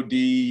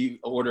DOD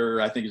order,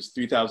 I think it's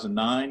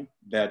 3009,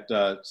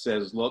 that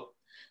says, look,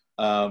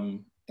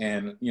 and,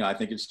 you know, I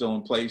think it's still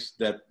in place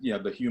that, you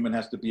know, the human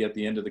has to be at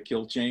the end of the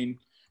kill chain.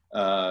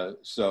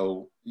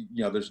 So,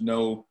 you know, there's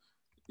no,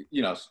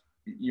 you know,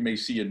 you may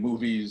see in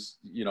movies,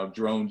 you know,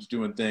 drones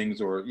doing things,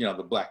 or, you know,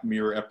 the Black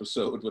Mirror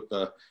episode with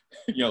the,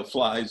 you know,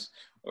 flies,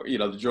 or, you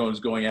know, the drones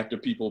going after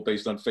people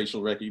based on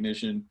facial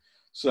recognition.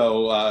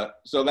 So,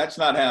 so that's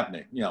not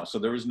happening, you know, so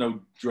there is no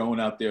drone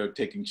out there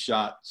taking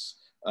shots,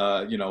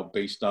 you know,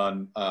 based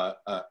on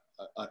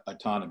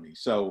autonomy.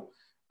 So,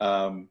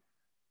 so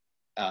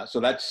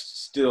that's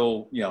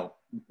still, you know,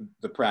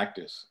 the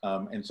practice.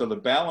 And so the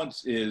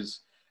balance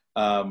is,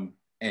 and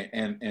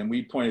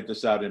we pointed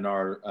this out in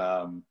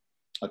our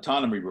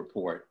autonomy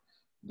report,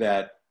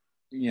 that,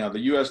 you know, the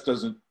US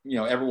doesn't, you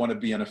know, ever want to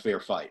be in a fair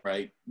fight,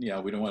 right? You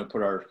know, we don't want to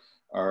put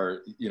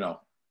our you know,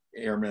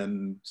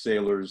 airmen,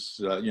 sailors,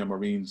 you know,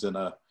 Marines in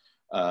a,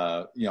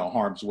 you know,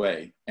 harm's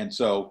way. And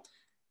so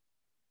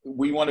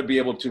we want to be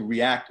able to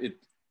react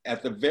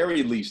at the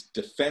very least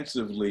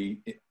defensively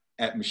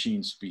at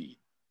machine speed.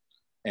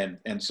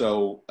 And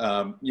so,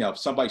 you know, if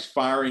somebody's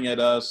firing at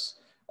us,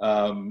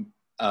 you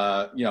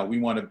know, we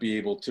want to be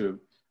able to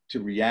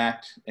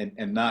react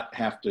and not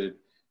have to,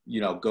 you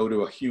know, go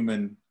to a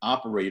human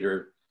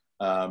operator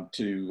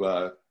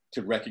to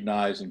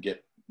recognize and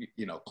get,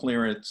 you know,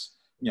 clearance.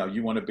 You know,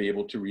 you want to be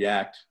able to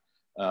react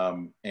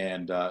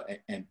and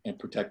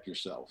protect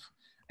yourself.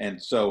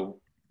 And so,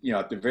 you know,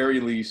 at the very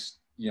least,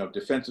 you know,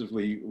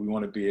 defensively, we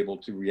want to be able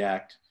to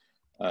react,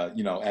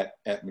 you know,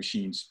 at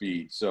machine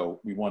speed. So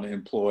we want to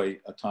employ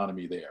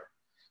autonomy there.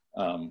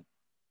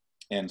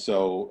 And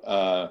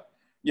so,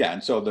 yeah,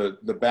 and so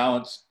the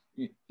balance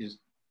is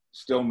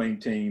still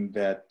maintained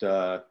that,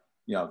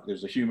 you know,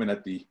 there's a human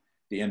at the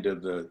end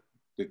of the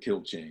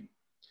kill chain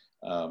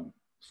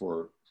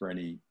for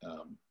any,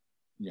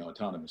 you know,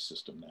 autonomous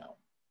system now.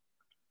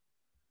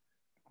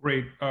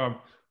 Great.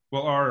 Well,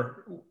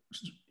 our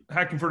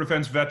Hacking for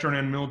Defense veteran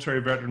and military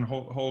veteran,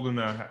 Holden,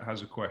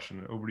 has a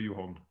question. Over to you,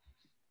 Holden.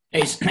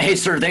 Hey,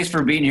 sir, thanks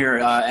for being here.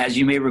 As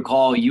you may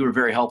recall, you were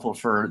very helpful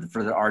for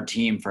our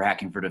team for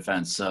Hacking for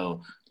Defense.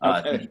 So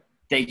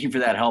thank you for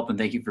that help, and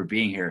thank you for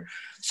being here.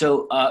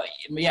 So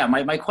yeah,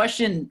 my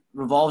question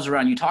revolves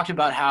around, you talked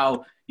about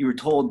how you were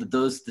told that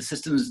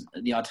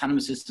the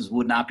autonomous systems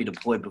would not be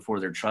deployed before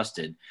they're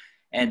trusted.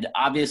 And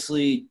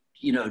obviously,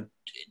 you know,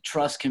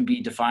 trust can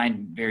be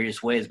defined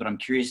various ways, but I'm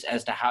curious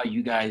as to how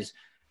you guys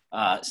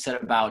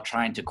set about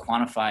trying to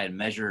quantify and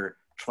measure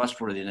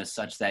trustworthiness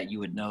such that you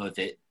would know if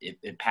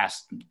it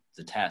passed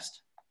the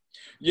test.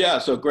 Yeah,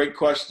 so great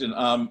question.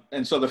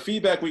 And so the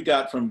feedback we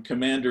got from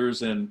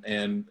commanders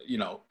and you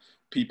know,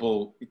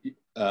 people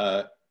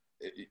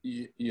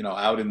you know,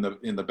 out in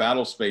the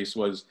battle space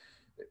was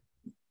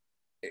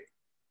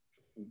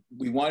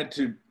they wanted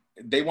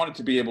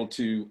to be able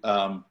to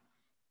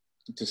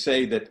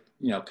say that,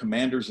 you know,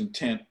 commander's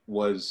intent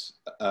was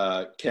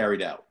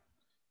carried out.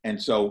 And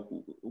so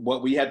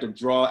what we had to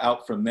draw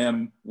out from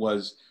them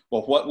was,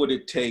 well, what would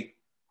it take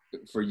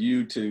for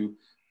you to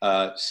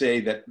say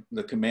that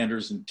the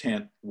commander's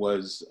intent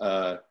was,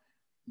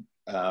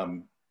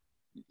 you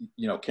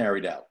know,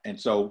 carried out? And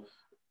so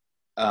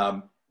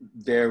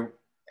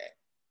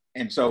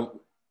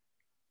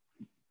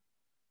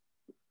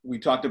we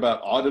talked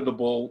about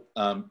auditable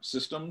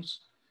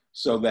systems,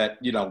 so that,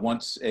 you know,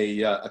 once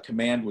a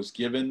command was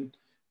given,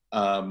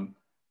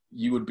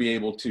 you would be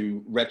able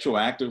to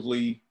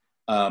retroactively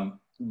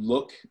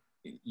look,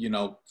 you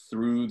know,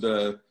 through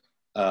the,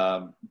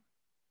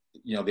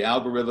 you know, the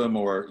algorithm,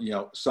 or, you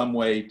know, some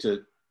way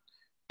to,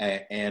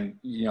 and,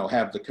 you know,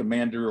 have the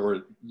commander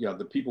or, you know,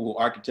 the people who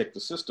architect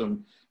the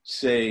system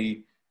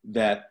say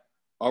that,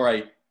 all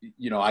right,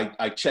 you know,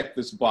 I checked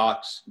this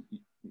box,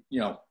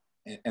 you know,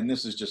 and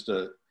this is just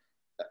a,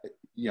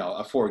 you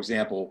know, for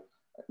example,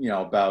 you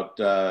know, about,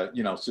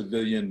 you know,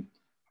 civilian,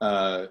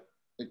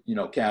 you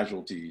know,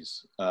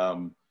 casualties.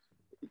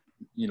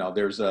 You know,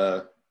 there's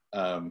a,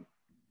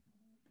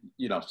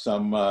 you know,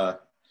 some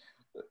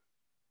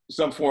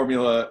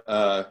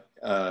formula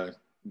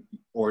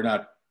or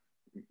not,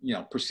 you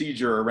know,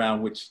 procedure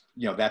around which,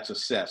 you know, that's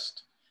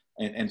assessed.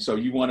 And so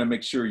you want to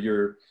make sure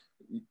your,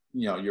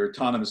 you know, your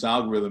autonomous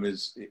algorithm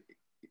is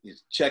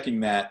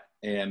checking that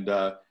and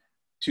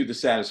to the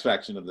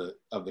satisfaction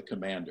of the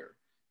commander.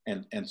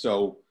 And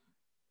so,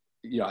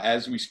 you know,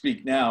 as we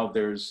speak now,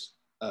 there's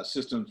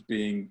systems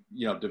being,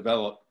 you know,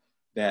 developed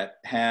that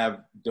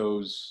have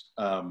those,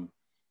 you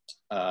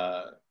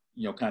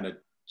know, kind of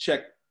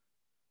check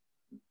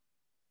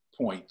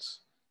points,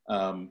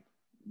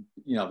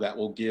 you know, that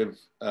will give,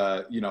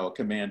 you know, a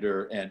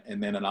commander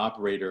and then an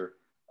operator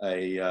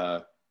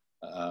a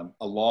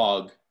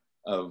log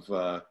of,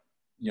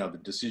 you know, the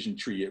decision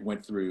tree it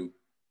went through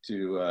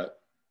to,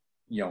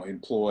 you know,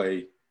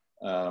 employ,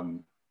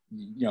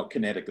 you know,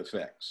 kinetic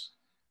effects.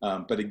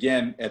 But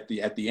again, at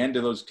the end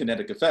of those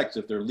kinetic effects,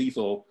 if they're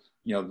lethal,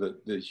 you know,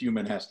 the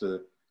human has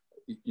to,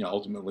 you know,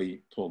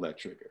 ultimately pull that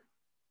trigger.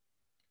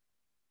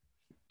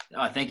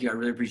 Thank you. I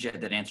really appreciate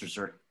that answer,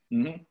 sir.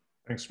 Mm-hmm.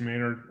 Thanks,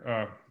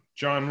 Maynard.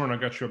 John, I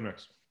got you up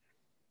next.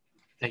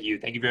 Thank you.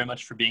 Thank you very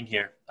much for being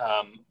here.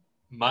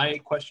 My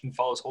question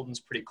follows Holden's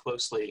pretty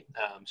closely.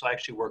 So I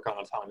actually work on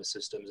autonomous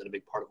systems, and a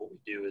big part of what we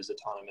do is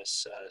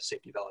autonomous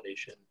safety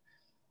validation.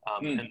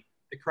 And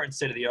the current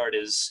state of the art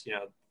is, you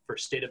know, for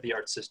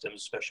state-of-the-art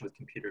systems, especially with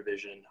computer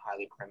vision,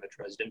 highly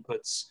parameterized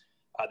inputs,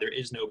 there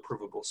is no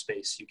provable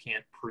space. You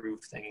can't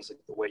prove things like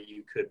the way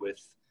you could with,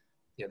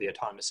 you know, the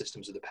autonomous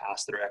systems of the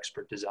past that are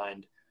expert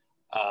designed.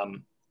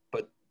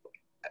 But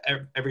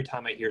every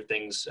time I hear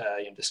things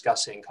you know,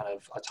 discussing kind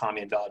of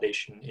autonomy and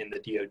validation in the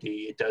DoD,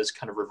 it does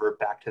kind of revert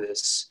back to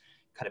this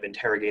kind of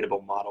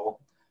interrogatable model.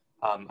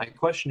 My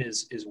question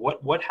is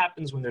what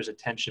happens when there's a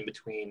tension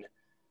between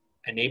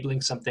enabling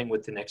something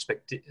with an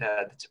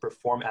to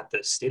perform at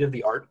the state of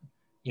the art,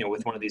 you know,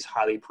 with one of these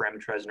highly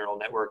parameterized neural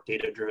network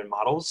data-driven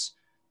models,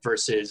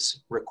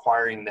 versus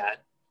requiring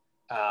that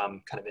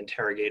kind of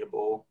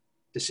interrogatable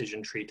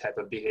decision tree type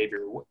of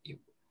behavior?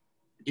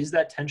 Is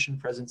that tension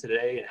present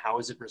today, and how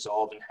is it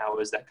resolved, and how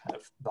is that kind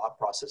of thought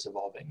process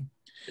evolving?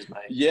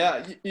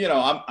 Yeah, you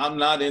know, I'm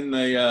not in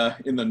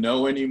the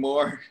know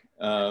anymore.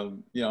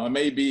 It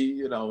may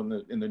be,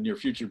 in the near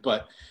future,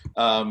 but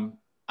I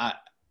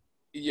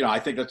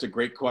think that's a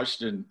great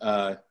question.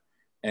 And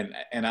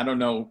I don't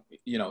know,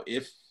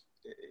 if,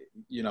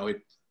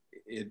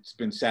 it's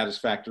been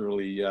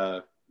satisfactorily,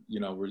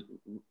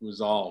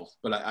 resolved,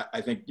 but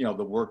I think,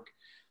 the work,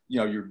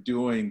 you're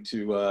doing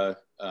to,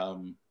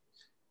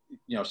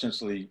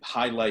 essentially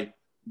highlight,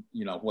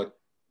 what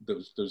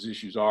those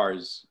issues are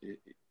is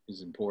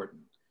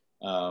important.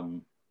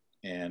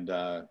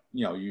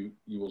 You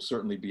will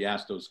certainly be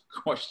asked those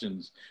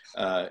questions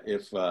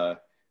if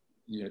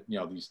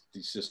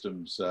these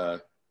systems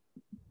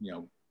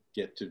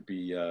get to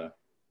be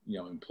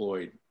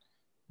employed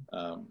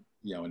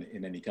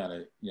in any kind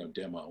of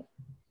demo.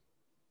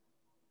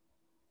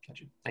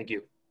 Gotcha. Thank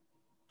you.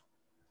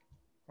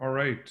 All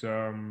right.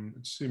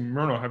 Let's see,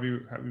 Myrna, have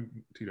you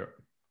teed up?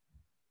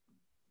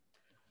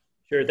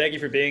 Sure. Thank you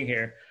for being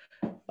here.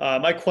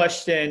 My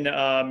question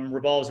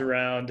revolves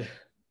around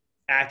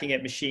acting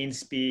at machine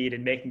speed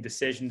and making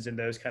decisions in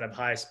those kind of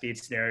high speed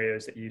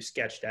scenarios that you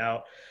sketched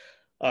out.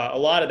 A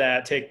lot of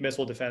that, take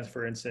missile defense,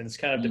 for instance,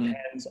 kind of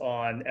depends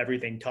on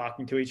everything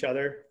talking to each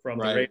other, from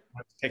the radar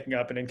picking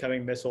up an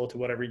incoming missile to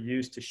whatever you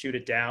use to shoot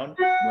it down.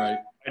 Right.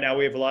 Right now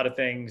we have a lot of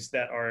things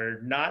that are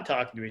not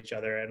talking to each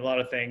other, and a lot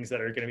of things that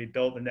are going to be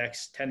built in the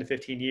next 10 to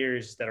 15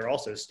 years that are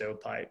also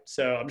stovepipe.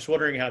 So I'm just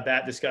wondering how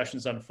that discussion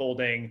is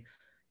unfolding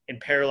in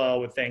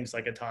parallel with things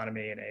like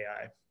autonomy and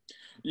AI.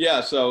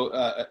 Yeah, so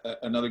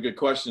another good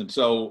question.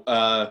 So,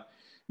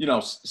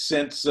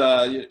 since,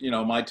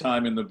 my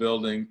time in the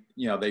building,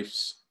 they've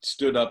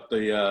stood up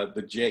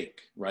the JAKE,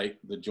 right?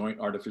 The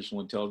Joint Artificial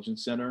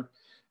Intelligence Center,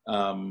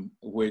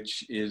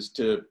 which is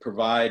to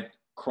provide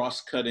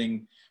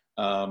cross-cutting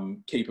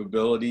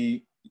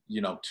capability,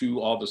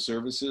 to all the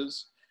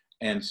services.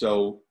 And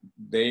so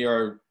they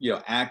are,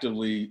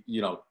 actively,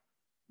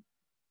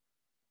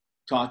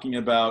 talking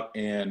about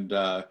and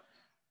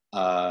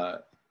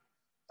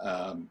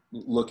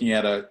looking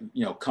at a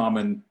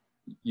common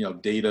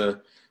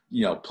data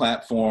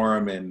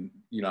platform and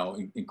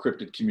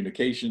encrypted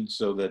communication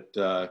so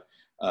that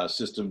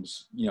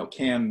systems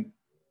can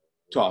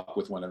talk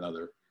with one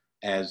another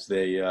as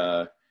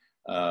they're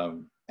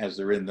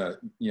in the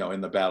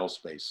in the battle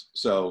space.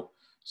 So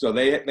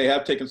they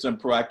have taken some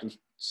proactive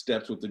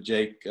steps with the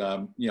JAKE.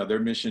 Their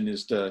mission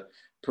is to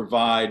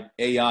provide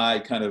AI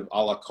kind of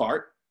a la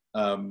carte.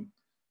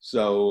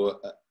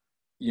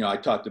 I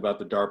talked about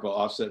the DARPA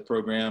offset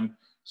program.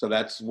 So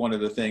that's one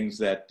of the things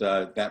that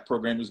that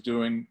program is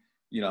doing.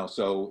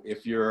 So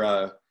if you're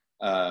a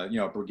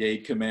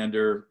brigade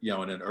commander,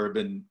 in an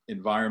urban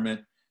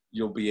environment,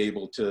 you'll be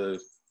able to,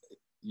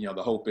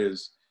 the hope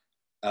is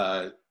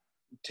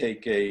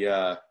take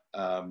a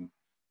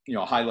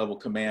high level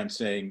command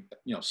saying,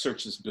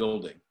 search this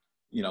building,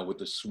 with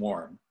the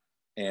swarm,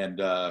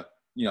 and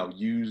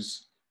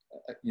use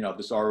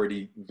this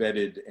already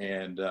vetted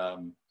and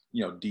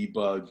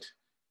debugged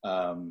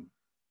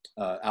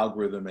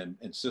algorithm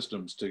and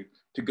systems to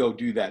go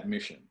do that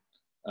mission.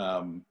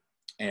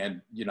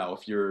 And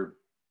if you're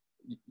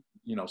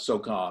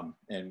SOCOM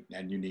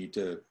and you need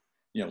to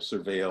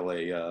surveil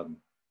a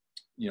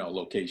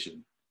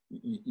location,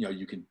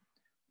 you can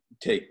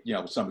take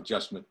some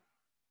adjustment,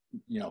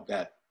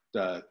 that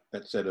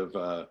set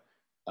of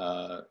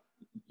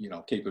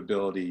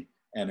capability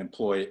and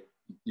employ it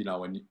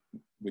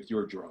with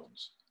your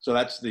drones. So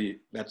that's the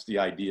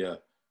idea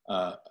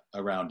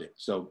around it.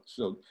 So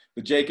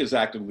the JAKE is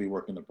actively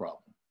working the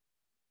problem.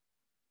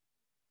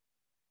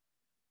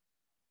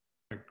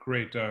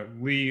 Great.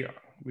 Lee, I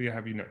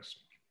have you next.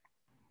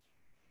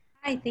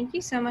 Hi, thank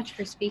you so much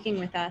for speaking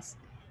with us.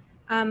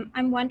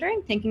 I'm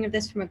wondering, thinking of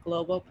this from a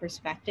global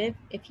perspective,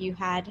 if you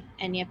had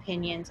any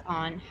opinions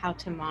on how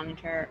to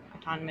monitor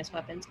autonomous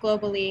weapons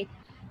globally,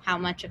 how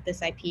much of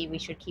this IP we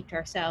should keep to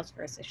ourselves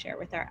versus share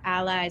with our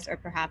allies, or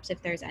perhaps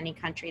if there's any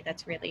country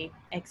that's really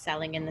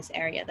excelling in this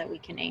area that we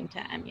can aim to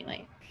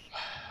emulate.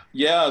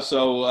 Yeah,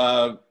 so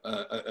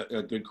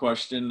a good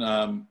question.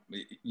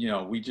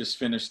 We just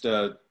finished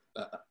a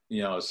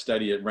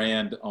study at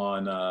RAND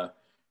on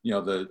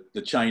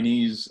the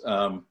Chinese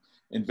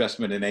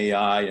investment in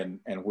AI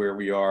and where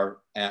we are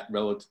at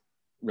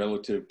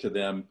relative to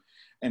them.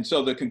 And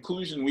so the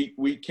conclusion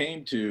we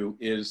came to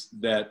is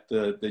that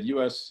the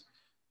US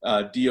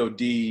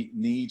DOD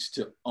needs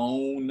to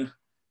own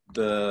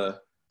the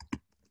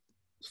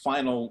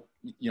final,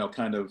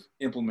 kind of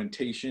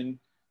implementation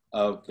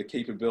of the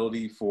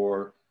capability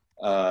for,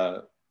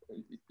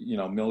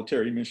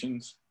 military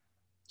missions.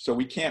 So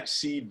we can't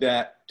cede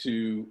that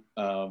to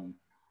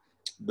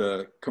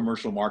the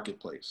commercial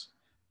marketplace.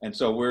 And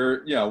so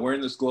we're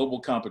in this global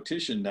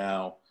competition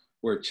now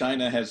where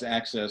China has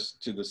access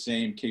to the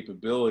same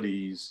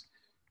capabilities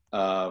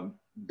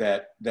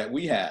that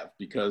we have,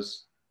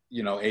 because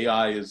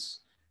AI is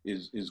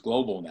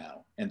global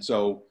now. And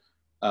so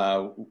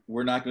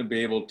we're not going to be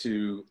able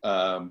to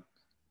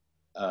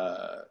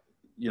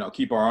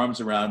keep our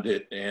arms around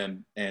it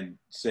and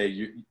say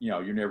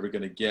you're never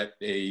going to get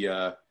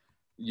an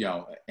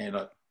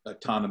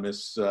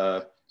autonomous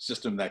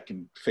system that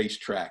can face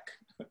track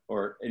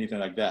or anything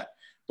like that.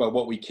 but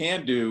what we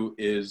can do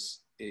is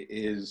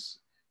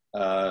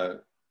put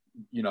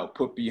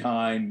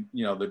behind,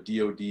 the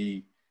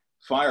DoD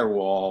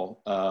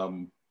firewall,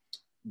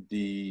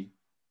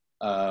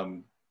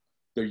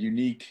 their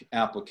unique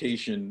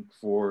application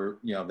for,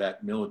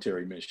 that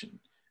military mission.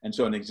 And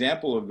so an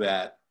example of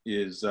that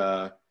is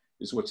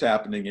what's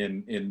happening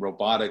in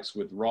robotics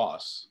with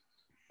ROS.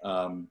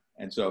 And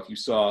so if you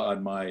saw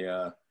on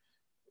my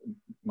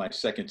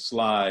second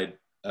slide,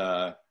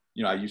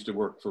 I used to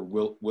work for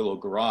Willow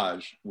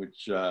Garage,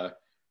 which,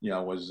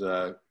 was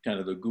kind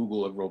of the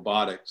Google of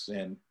robotics.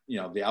 And,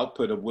 the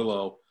output of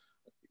Willow,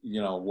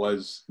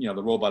 was,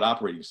 the robot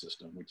operating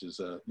system, which is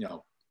a,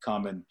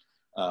 common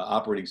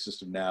operating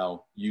system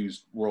now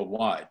used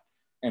worldwide.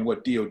 And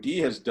what DoD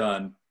has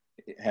done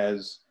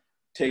has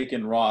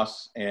taken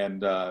ROS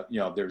and,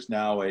 there's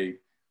now a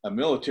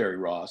military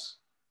ROS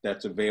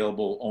that's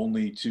available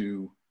only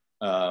to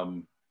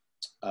DoD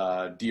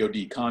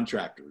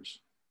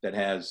contractors that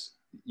has,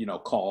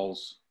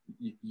 calls,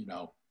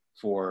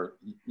 for,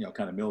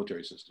 kind of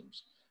military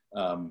systems.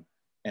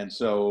 And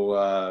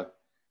so,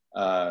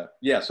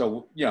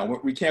 so,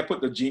 we can't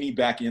put the genie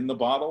back in the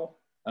bottle.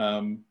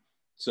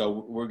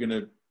 So we're going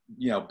to,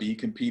 be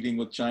competing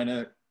with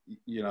China,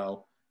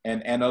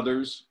 and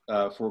others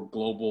for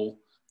global,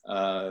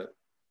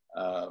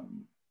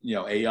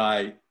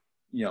 AI,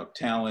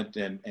 talent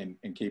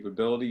and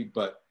capability.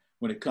 But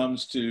when it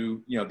comes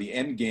to, the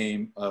end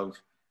game of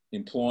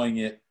employing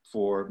it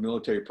for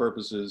military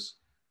purposes,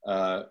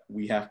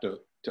 we have to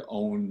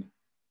own,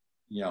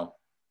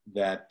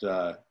 that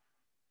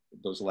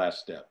those last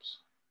steps.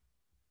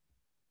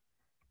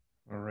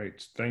 All right,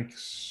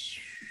 thanks.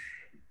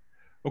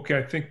 Okay,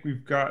 I think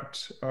we've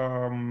got,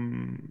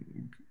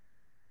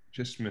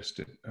 just missed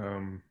it.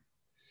 I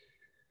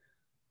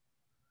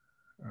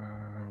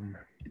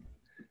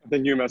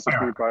think you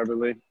messaged me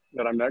privately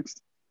that I'm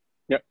next.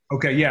 Yep.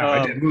 Okay, yeah,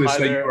 I did. Louis,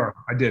 there you are.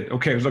 I did.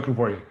 Okay, I was looking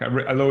for you.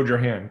 I lowered your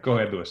hand. Go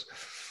ahead, Louis.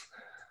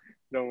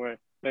 No way.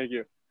 Thank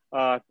you.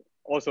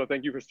 Also,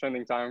 thank you for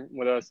spending time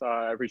with us.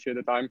 I appreciate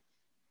the time.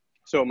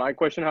 So my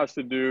question has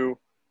to do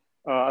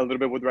a little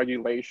bit with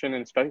regulation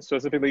and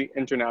specifically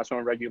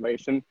international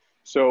regulation.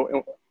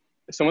 So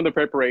some of the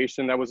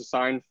preparation that was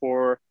assigned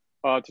for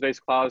today's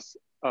class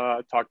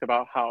talked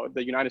about how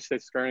the United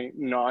States is currently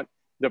not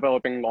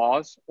developing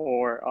laws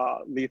or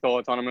lethal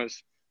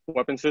autonomous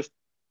weapon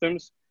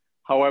systems.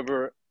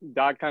 However,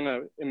 that kind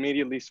of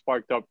immediately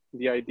sparked up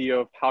the idea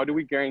of how do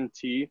we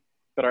guarantee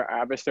that our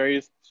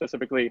adversaries,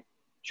 specifically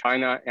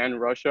China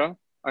and Russia,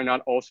 are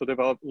not also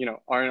developing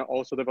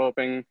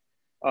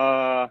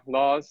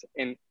laws,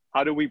 and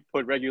how do we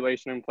put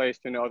regulation in place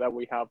to know that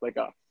we have like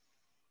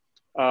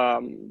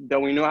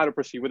that we know how to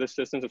proceed with the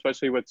systems,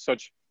 especially with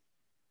such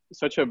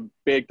a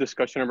big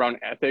discussion around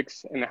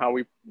ethics and how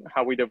we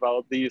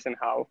develop these and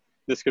how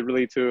this could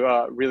lead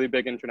to really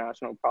big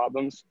international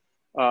problems.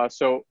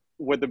 So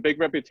with the big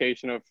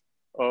reputation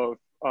of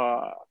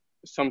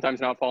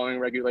sometimes not following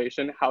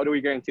regulation, how do we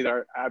guarantee that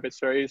our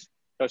adversaries,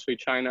 especially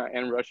China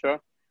and Russia,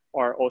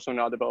 are also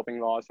not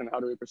developing laws, and how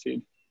do we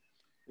proceed?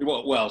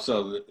 Well,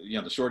 so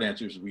the short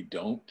answer is we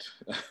don't,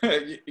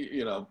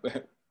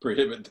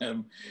 prohibit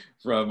them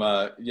from,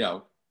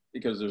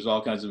 because there's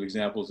all kinds of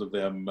examples of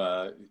them,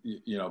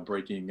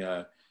 breaking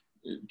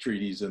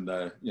treaties in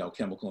the,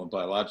 chemical and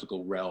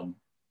biological realm,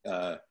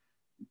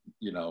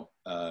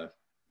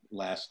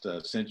 last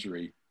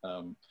century.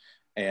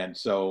 And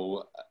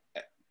so,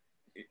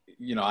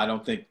 I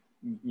don't think,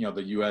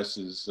 the U.S.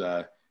 is,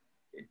 at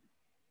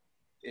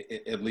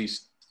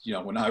least,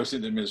 when I was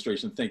in the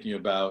administration thinking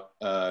about,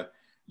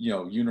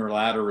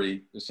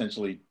 unilaterally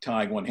essentially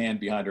tying one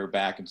hand behind her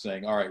back and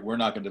saying, all right, we're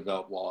not going to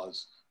develop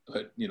laws,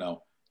 but,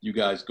 you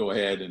guys go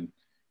ahead. And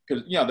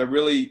because, they're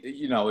really,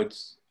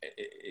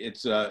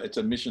 it's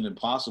a mission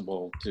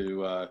impossible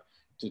to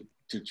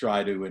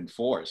try to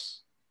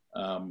enforce.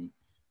 And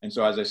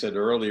so, as I said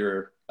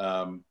earlier,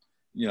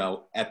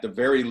 at the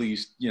very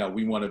least,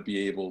 we want to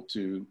be able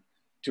to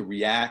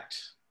react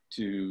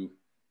to,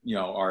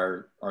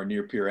 our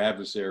near peer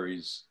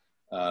adversaries'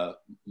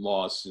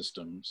 law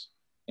systems.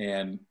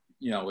 And,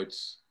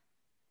 it's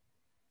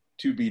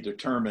to be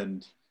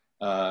determined,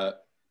 the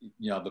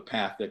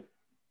path that,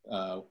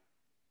 the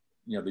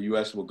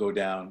U.S. will go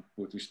down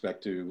with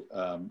respect to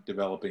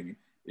developing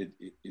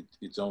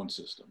its own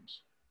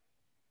systems.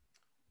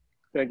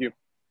 Thank you.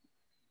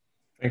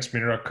 Thanks,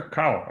 Maynard.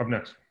 Kyle, up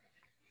next.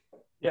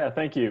 Yeah,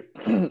 thank you.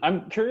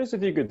 I'm curious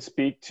if you could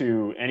speak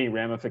to any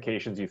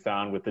ramifications you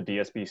found with the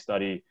DSB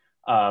study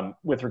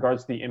with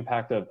regards to the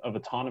impact of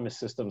autonomous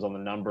systems on the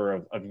number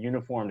of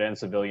uniformed and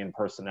civilian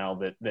personnel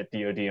that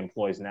DoD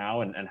employs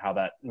now, and how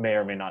that may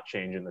or may not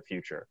change in the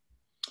future.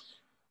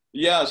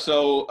 Yeah,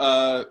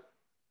 so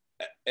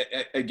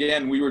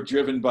again, we were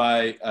driven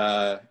by,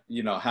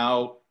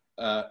 how,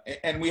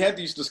 and we had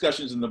these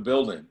discussions in the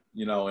building,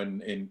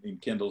 in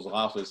Kendall's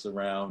office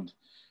around,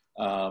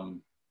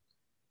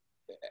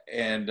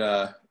 and,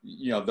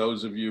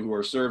 those of you who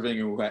are serving,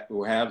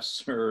 who have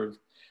served,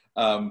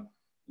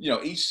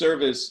 each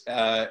service,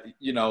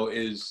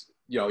 is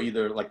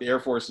either like the Air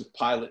Force is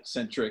pilot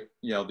centric,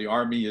 the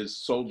Army is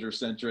soldier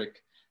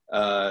centric,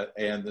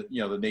 and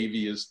the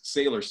Navy is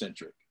sailor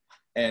centric.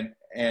 And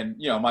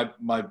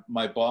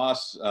my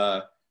boss,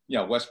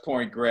 West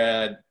Point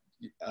grad,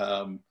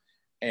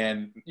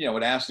 and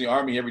would ask the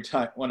Army every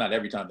time, well, not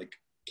every time they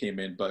came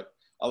in, but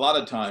a lot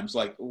of times,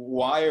 like,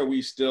 why are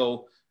we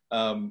still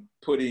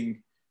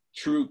putting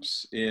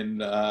troops in,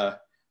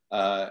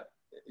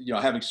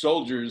 having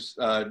soldiers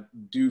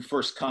do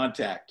first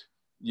contact,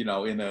 in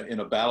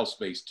a battle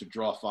space to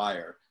draw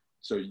fire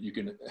so you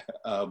can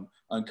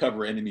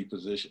uncover enemy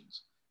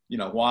positions?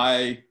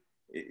 Why,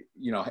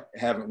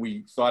 haven't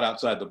we thought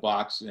outside the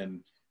box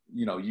and,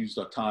 used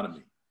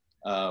autonomy,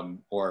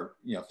 or,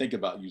 think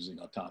about using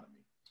autonomy?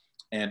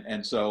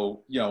 And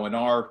so, in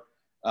our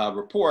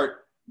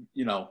report,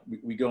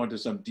 we go into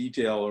some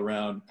detail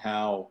around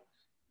how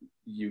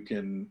you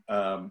can,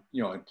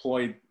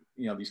 employ,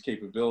 these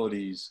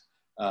capabilities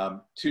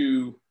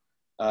to,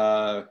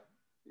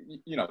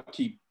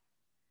 keep,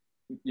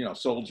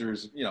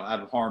 soldiers, out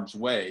of harm's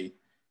way,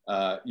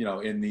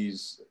 in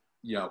these,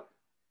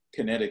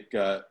 kinetic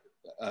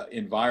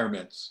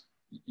environments,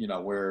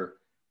 where,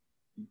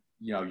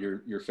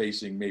 you're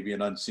facing maybe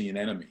an unseen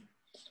enemy.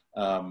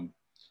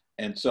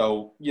 And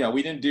so,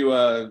 we didn't do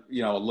a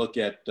look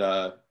at,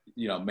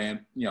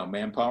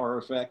 manpower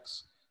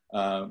effects.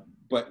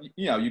 But,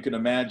 you can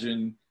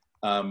imagine,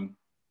 so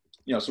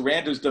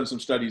Randa's done some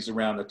studies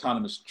around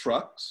autonomous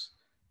trucks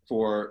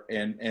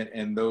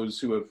and those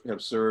who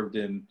have served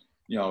in,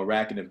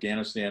 Iraq and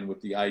Afghanistan with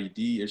the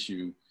IED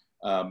issue.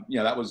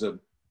 That was a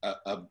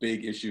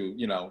big issue,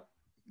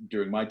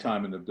 during my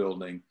time in the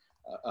building,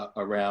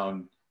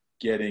 around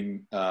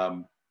getting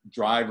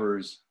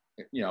drivers,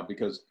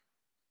 because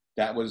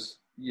that was,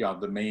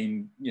 the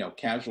main,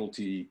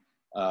 casualty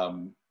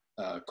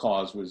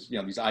cause was,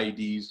 these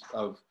IEDs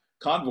of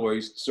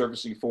convoys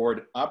servicing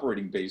forward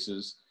operating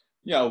bases,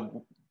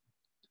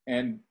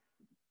 and,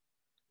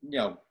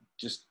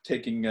 just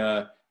taking,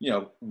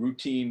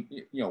 routine,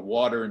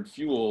 water and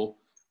fuel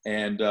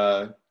and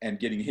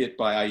getting hit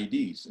by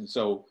IEDs. And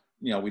so,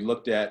 we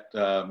looked at,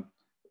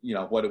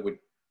 what it would,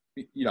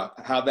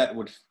 how that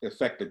would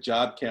affect the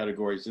job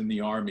categories in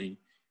the Army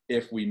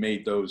if we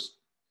made those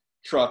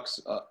trucks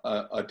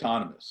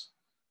autonomous.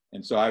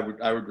 And so I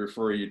would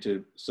refer you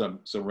to some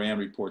RAND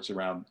reports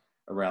around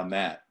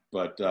that.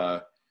 But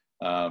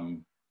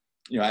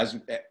as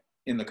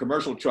in the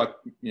commercial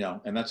truck,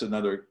 and that's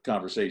another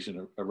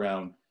conversation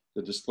around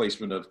the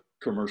displacement of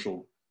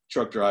commercial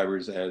truck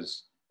drivers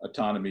as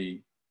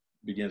autonomy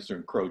begins to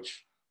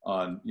encroach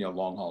on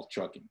long haul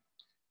trucking.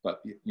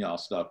 But I'll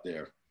stop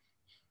there.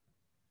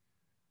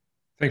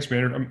 Thanks,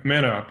 Maynard.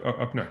 Amanda,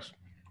 up next.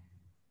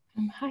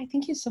 Hi,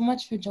 thank you so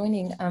much for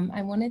joining.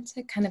 I wanted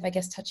to kind of,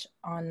 touch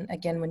on,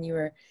 again, when you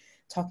were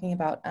talking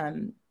about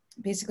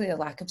basically a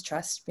lack of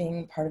trust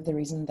being part of the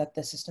reason that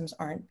the systems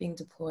aren't being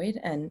deployed.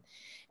 And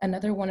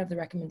another one of the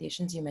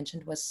recommendations you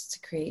mentioned was to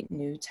create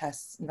new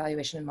tests,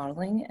 evaluation, and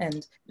modeling.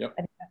 And yep.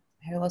 I think that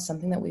parallels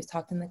something that we've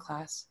talked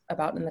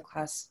about in the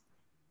class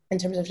in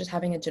terms of just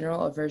having a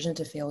general aversion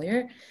to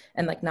failure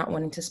and like not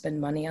wanting to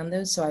spend money on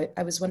those. So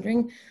I was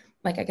wondering,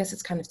 like, I guess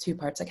it's kind of two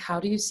parts. Like,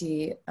 how do you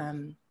see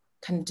kind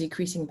of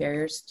decreasing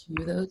barriers to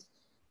those,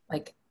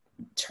 like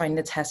trying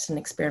to test and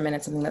experiment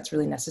at something that's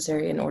really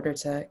necessary in order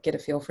to get a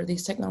feel for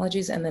these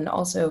technologies? And then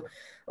also,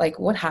 like,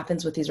 what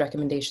happens with these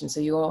recommendations?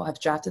 So you all have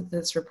drafted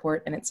this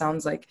report and it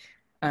sounds like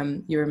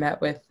you were met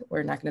with,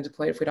 we're not going to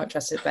deploy it if we don't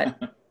trust it, but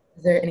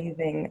is there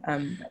anything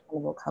that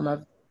will come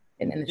of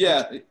in the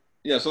future?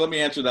 Yeah, so let me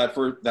answer that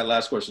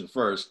last question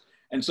first.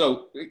 And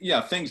so,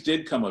 yeah, things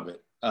did come of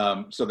it.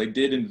 So they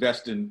did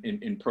invest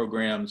in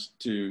programs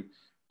to,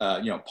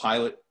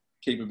 pilot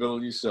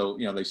capabilities. So,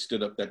 they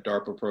stood up that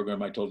DARPA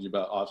program I told you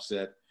about,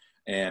 Offset.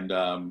 And,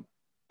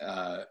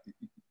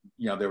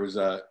 there was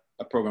a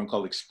program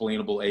called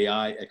Explainable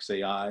AI,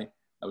 XAI.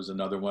 That was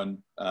another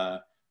one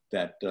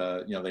that,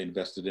 they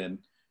invested in.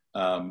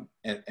 And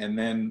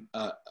then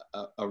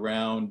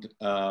around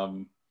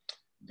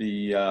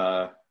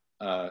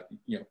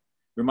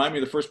remind me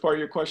of the first part of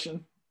your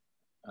question.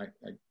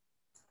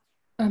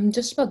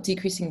 Just about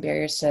decreasing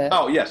barriers to.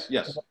 Oh, yes.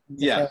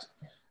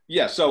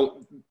 Yeah.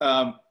 So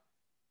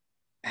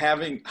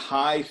having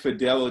high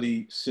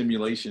fidelity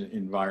simulation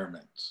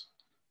environments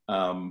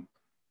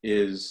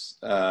is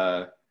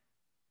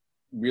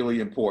really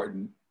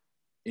important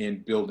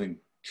in building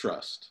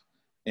trust.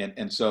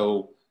 And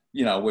so,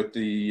 with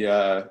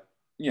the,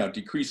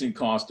 decreasing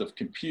cost of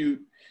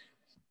compute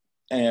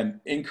and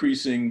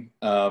increasing,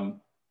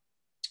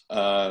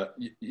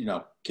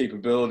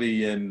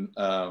 capability in,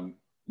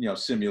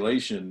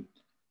 simulation,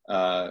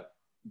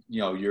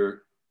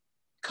 your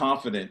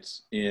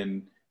confidence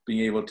in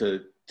being able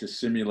to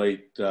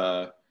simulate,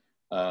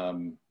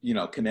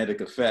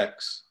 kinetic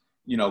effects,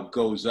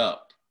 goes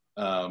up.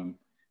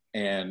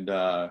 And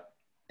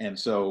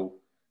so,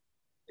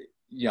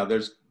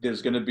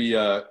 there's going to be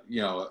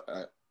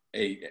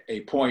a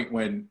point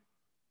when,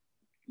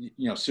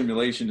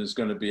 simulation is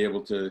going to be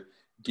able to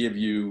give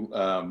you,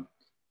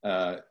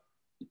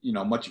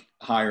 much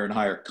higher and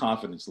higher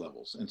confidence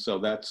levels. And so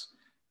that's,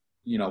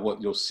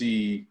 what you'll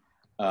see,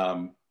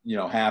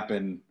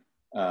 happen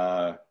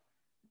as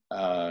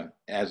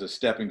a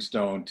stepping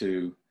stone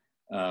to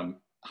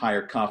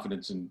higher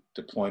confidence in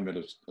deployment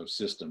of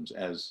systems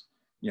as,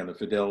 the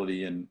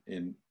fidelity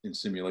in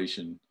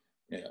simulation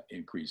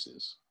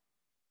increases.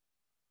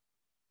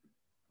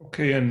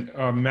 Okay, and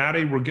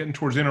Maddie, we're getting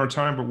towards the end of our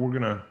time, but we're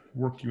gonna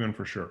work you in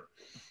for sure.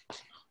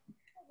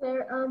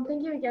 There.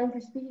 Thank you again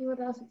for speaking with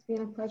us. It's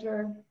been a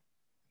pleasure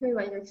hearing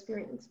about your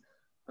experience.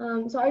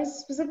 So I was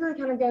specifically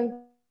kind of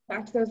going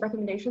back to those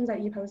recommendations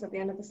that you posed at the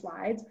end of the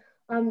slides.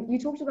 You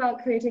talked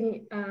about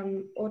creating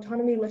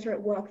autonomy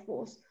literate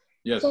workforce.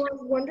 Yes. So I was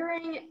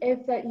wondering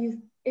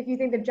if you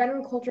think the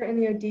general culture in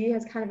the OD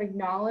has kind of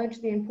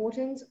acknowledged the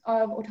importance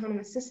of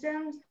autonomous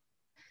systems,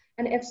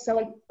 and if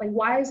so, like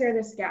why is there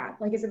this gap?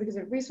 Like, is it because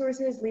of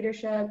resources,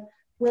 leadership,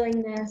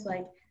 willingness,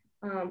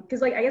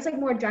 because I guess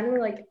more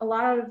generally, a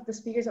lot of the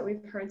speakers that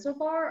we've heard so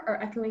far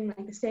are echoing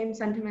the same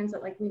sentiments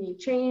that we need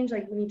change,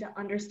 we need to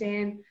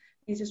understand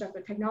these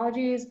disruptive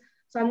technologies.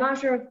 So I'm not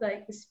sure if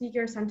the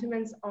speaker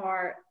sentiments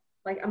are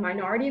a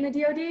minority in the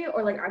DoD,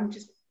 or I'm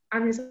just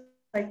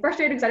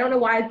frustrated because I don't know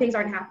why things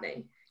aren't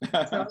happening.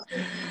 So,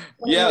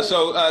 yeah.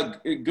 So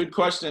good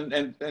question,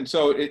 and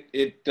so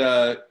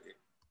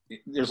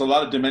there's a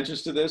lot of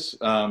dimensions to this,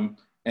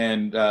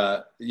 and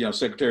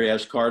Secretary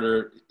Ash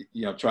Carter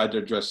tried to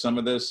address some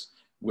of this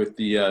with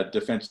the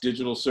Defense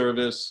Digital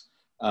Service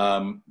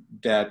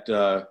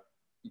that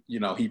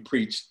he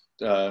preached,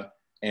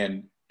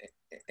 and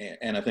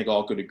I think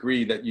all could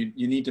agree that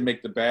you need to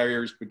make the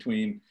barriers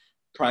between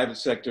private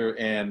sector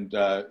and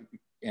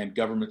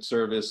government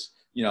service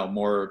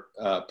more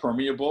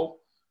permeable,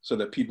 so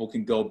that people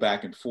can go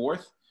back and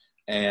forth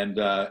and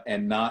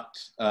not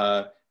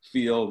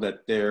feel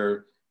that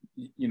they're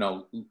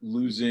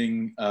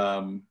losing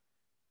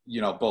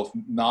both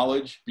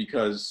knowledge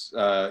because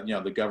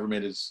the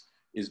government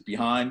is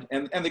behind,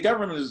 and the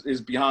government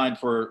is behind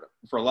for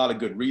a lot of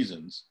good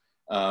reasons,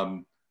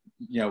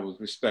 with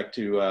respect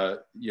to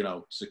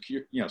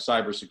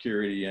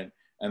cybersecurity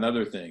and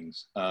other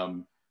things,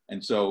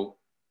 and so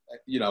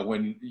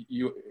when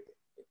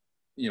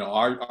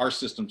our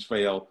systems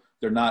fail,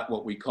 they're not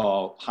what we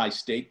call high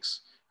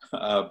stakes,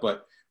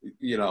 but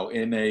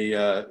in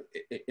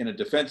a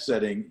defense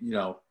setting,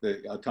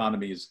 the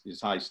autonomy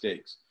is high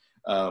stakes,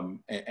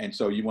 and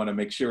so you want to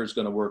make sure it's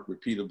going to work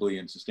repeatably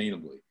and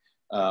sustainably,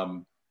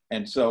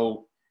 and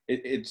so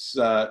it's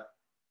so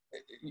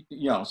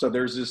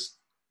there's this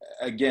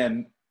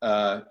again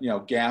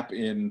gap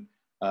in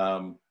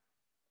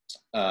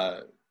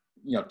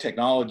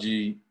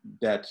technology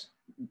that's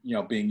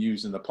being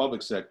used in the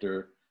public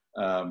sector,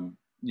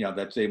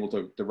 that's able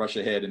to rush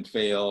ahead and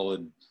fail,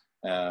 and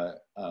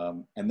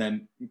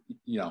then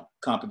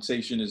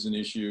compensation is an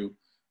issue,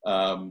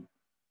 and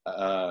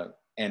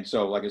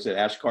so like I said,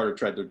 Ash Carter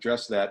tried to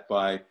address that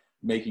by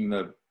making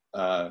the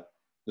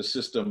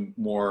system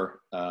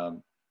more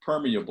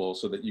permeable,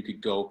 so that you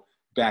could go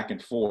back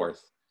and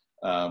forth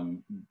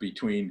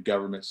between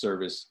government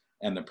service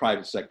and the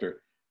private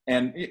sector.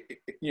 And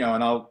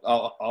and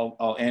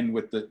I'll end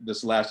with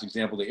this last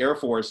example. The Air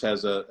Force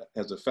has a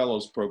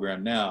fellows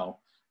program now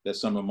that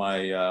some of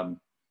my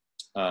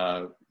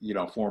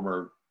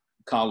former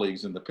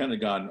colleagues in the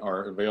Pentagon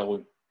are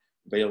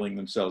availing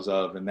themselves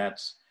of, and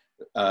that's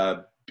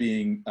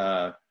being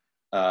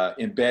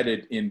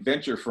embedded in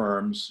venture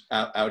firms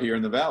out here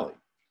in the Valley,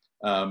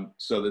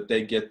 so that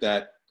they get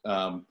that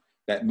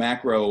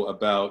macro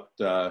about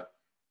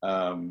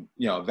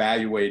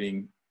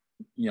evaluating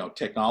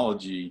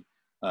technology,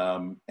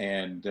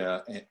 and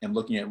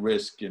looking at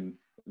risk and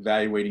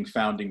evaluating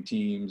founding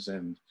teams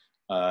and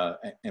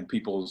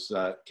people's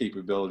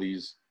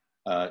capabilities,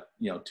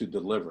 to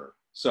deliver.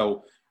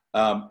 So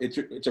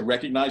it's a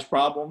recognized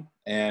problem,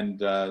 and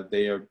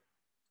they are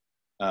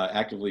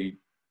actively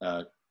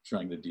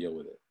trying to deal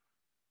with it.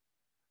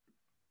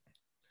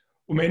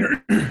 Well,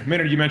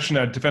 Maynard, you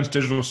mentioned Defense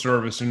Digital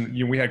Service, and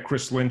we had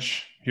Chris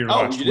Lynch here.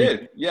 Oh, you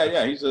did?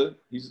 Yeah. He's a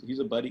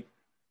buddy.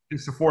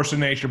 It's a force of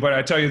nature, but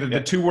I tell you that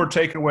the two-word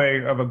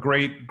takeaway of a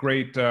great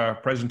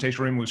presentation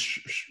for him was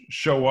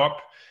show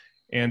up,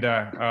 and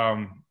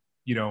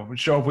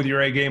show up with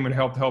your A game and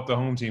help the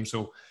home team.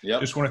 So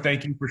just want to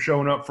thank you for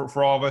showing up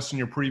for all of us in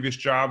your previous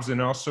jobs,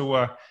 and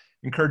also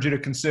encourage you to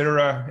consider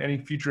any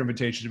future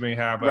invitations you may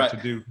have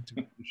to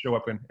show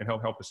up and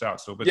help us out.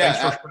 So, but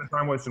thanks for spending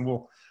time with us, and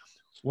we'll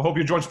hope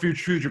you join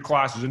future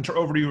classes. And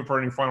over to you for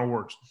any final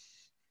words.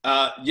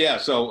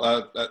 So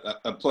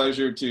a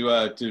pleasure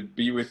to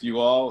be with you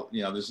all.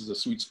 This is a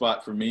sweet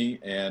spot for me,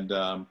 and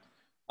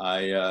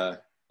I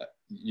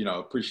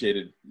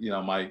appreciated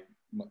my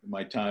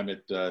time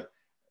at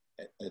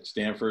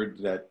Stanford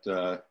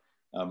that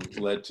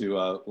led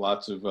to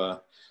lots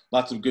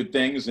of good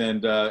things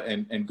and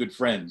good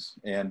friends.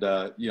 And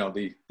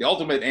the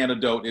ultimate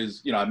antidote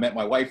is I met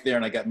my wife there,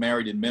 and I got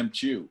married in Mem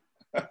Chu.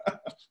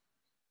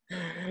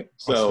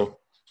 So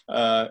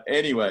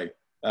anyway,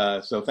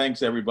 so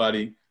thanks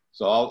everybody.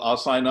 So I'll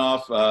sign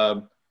off.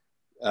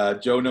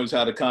 Joe knows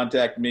how to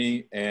contact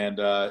me, and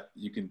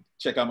you can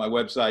check out my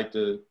website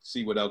to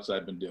see what else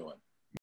I've been doing.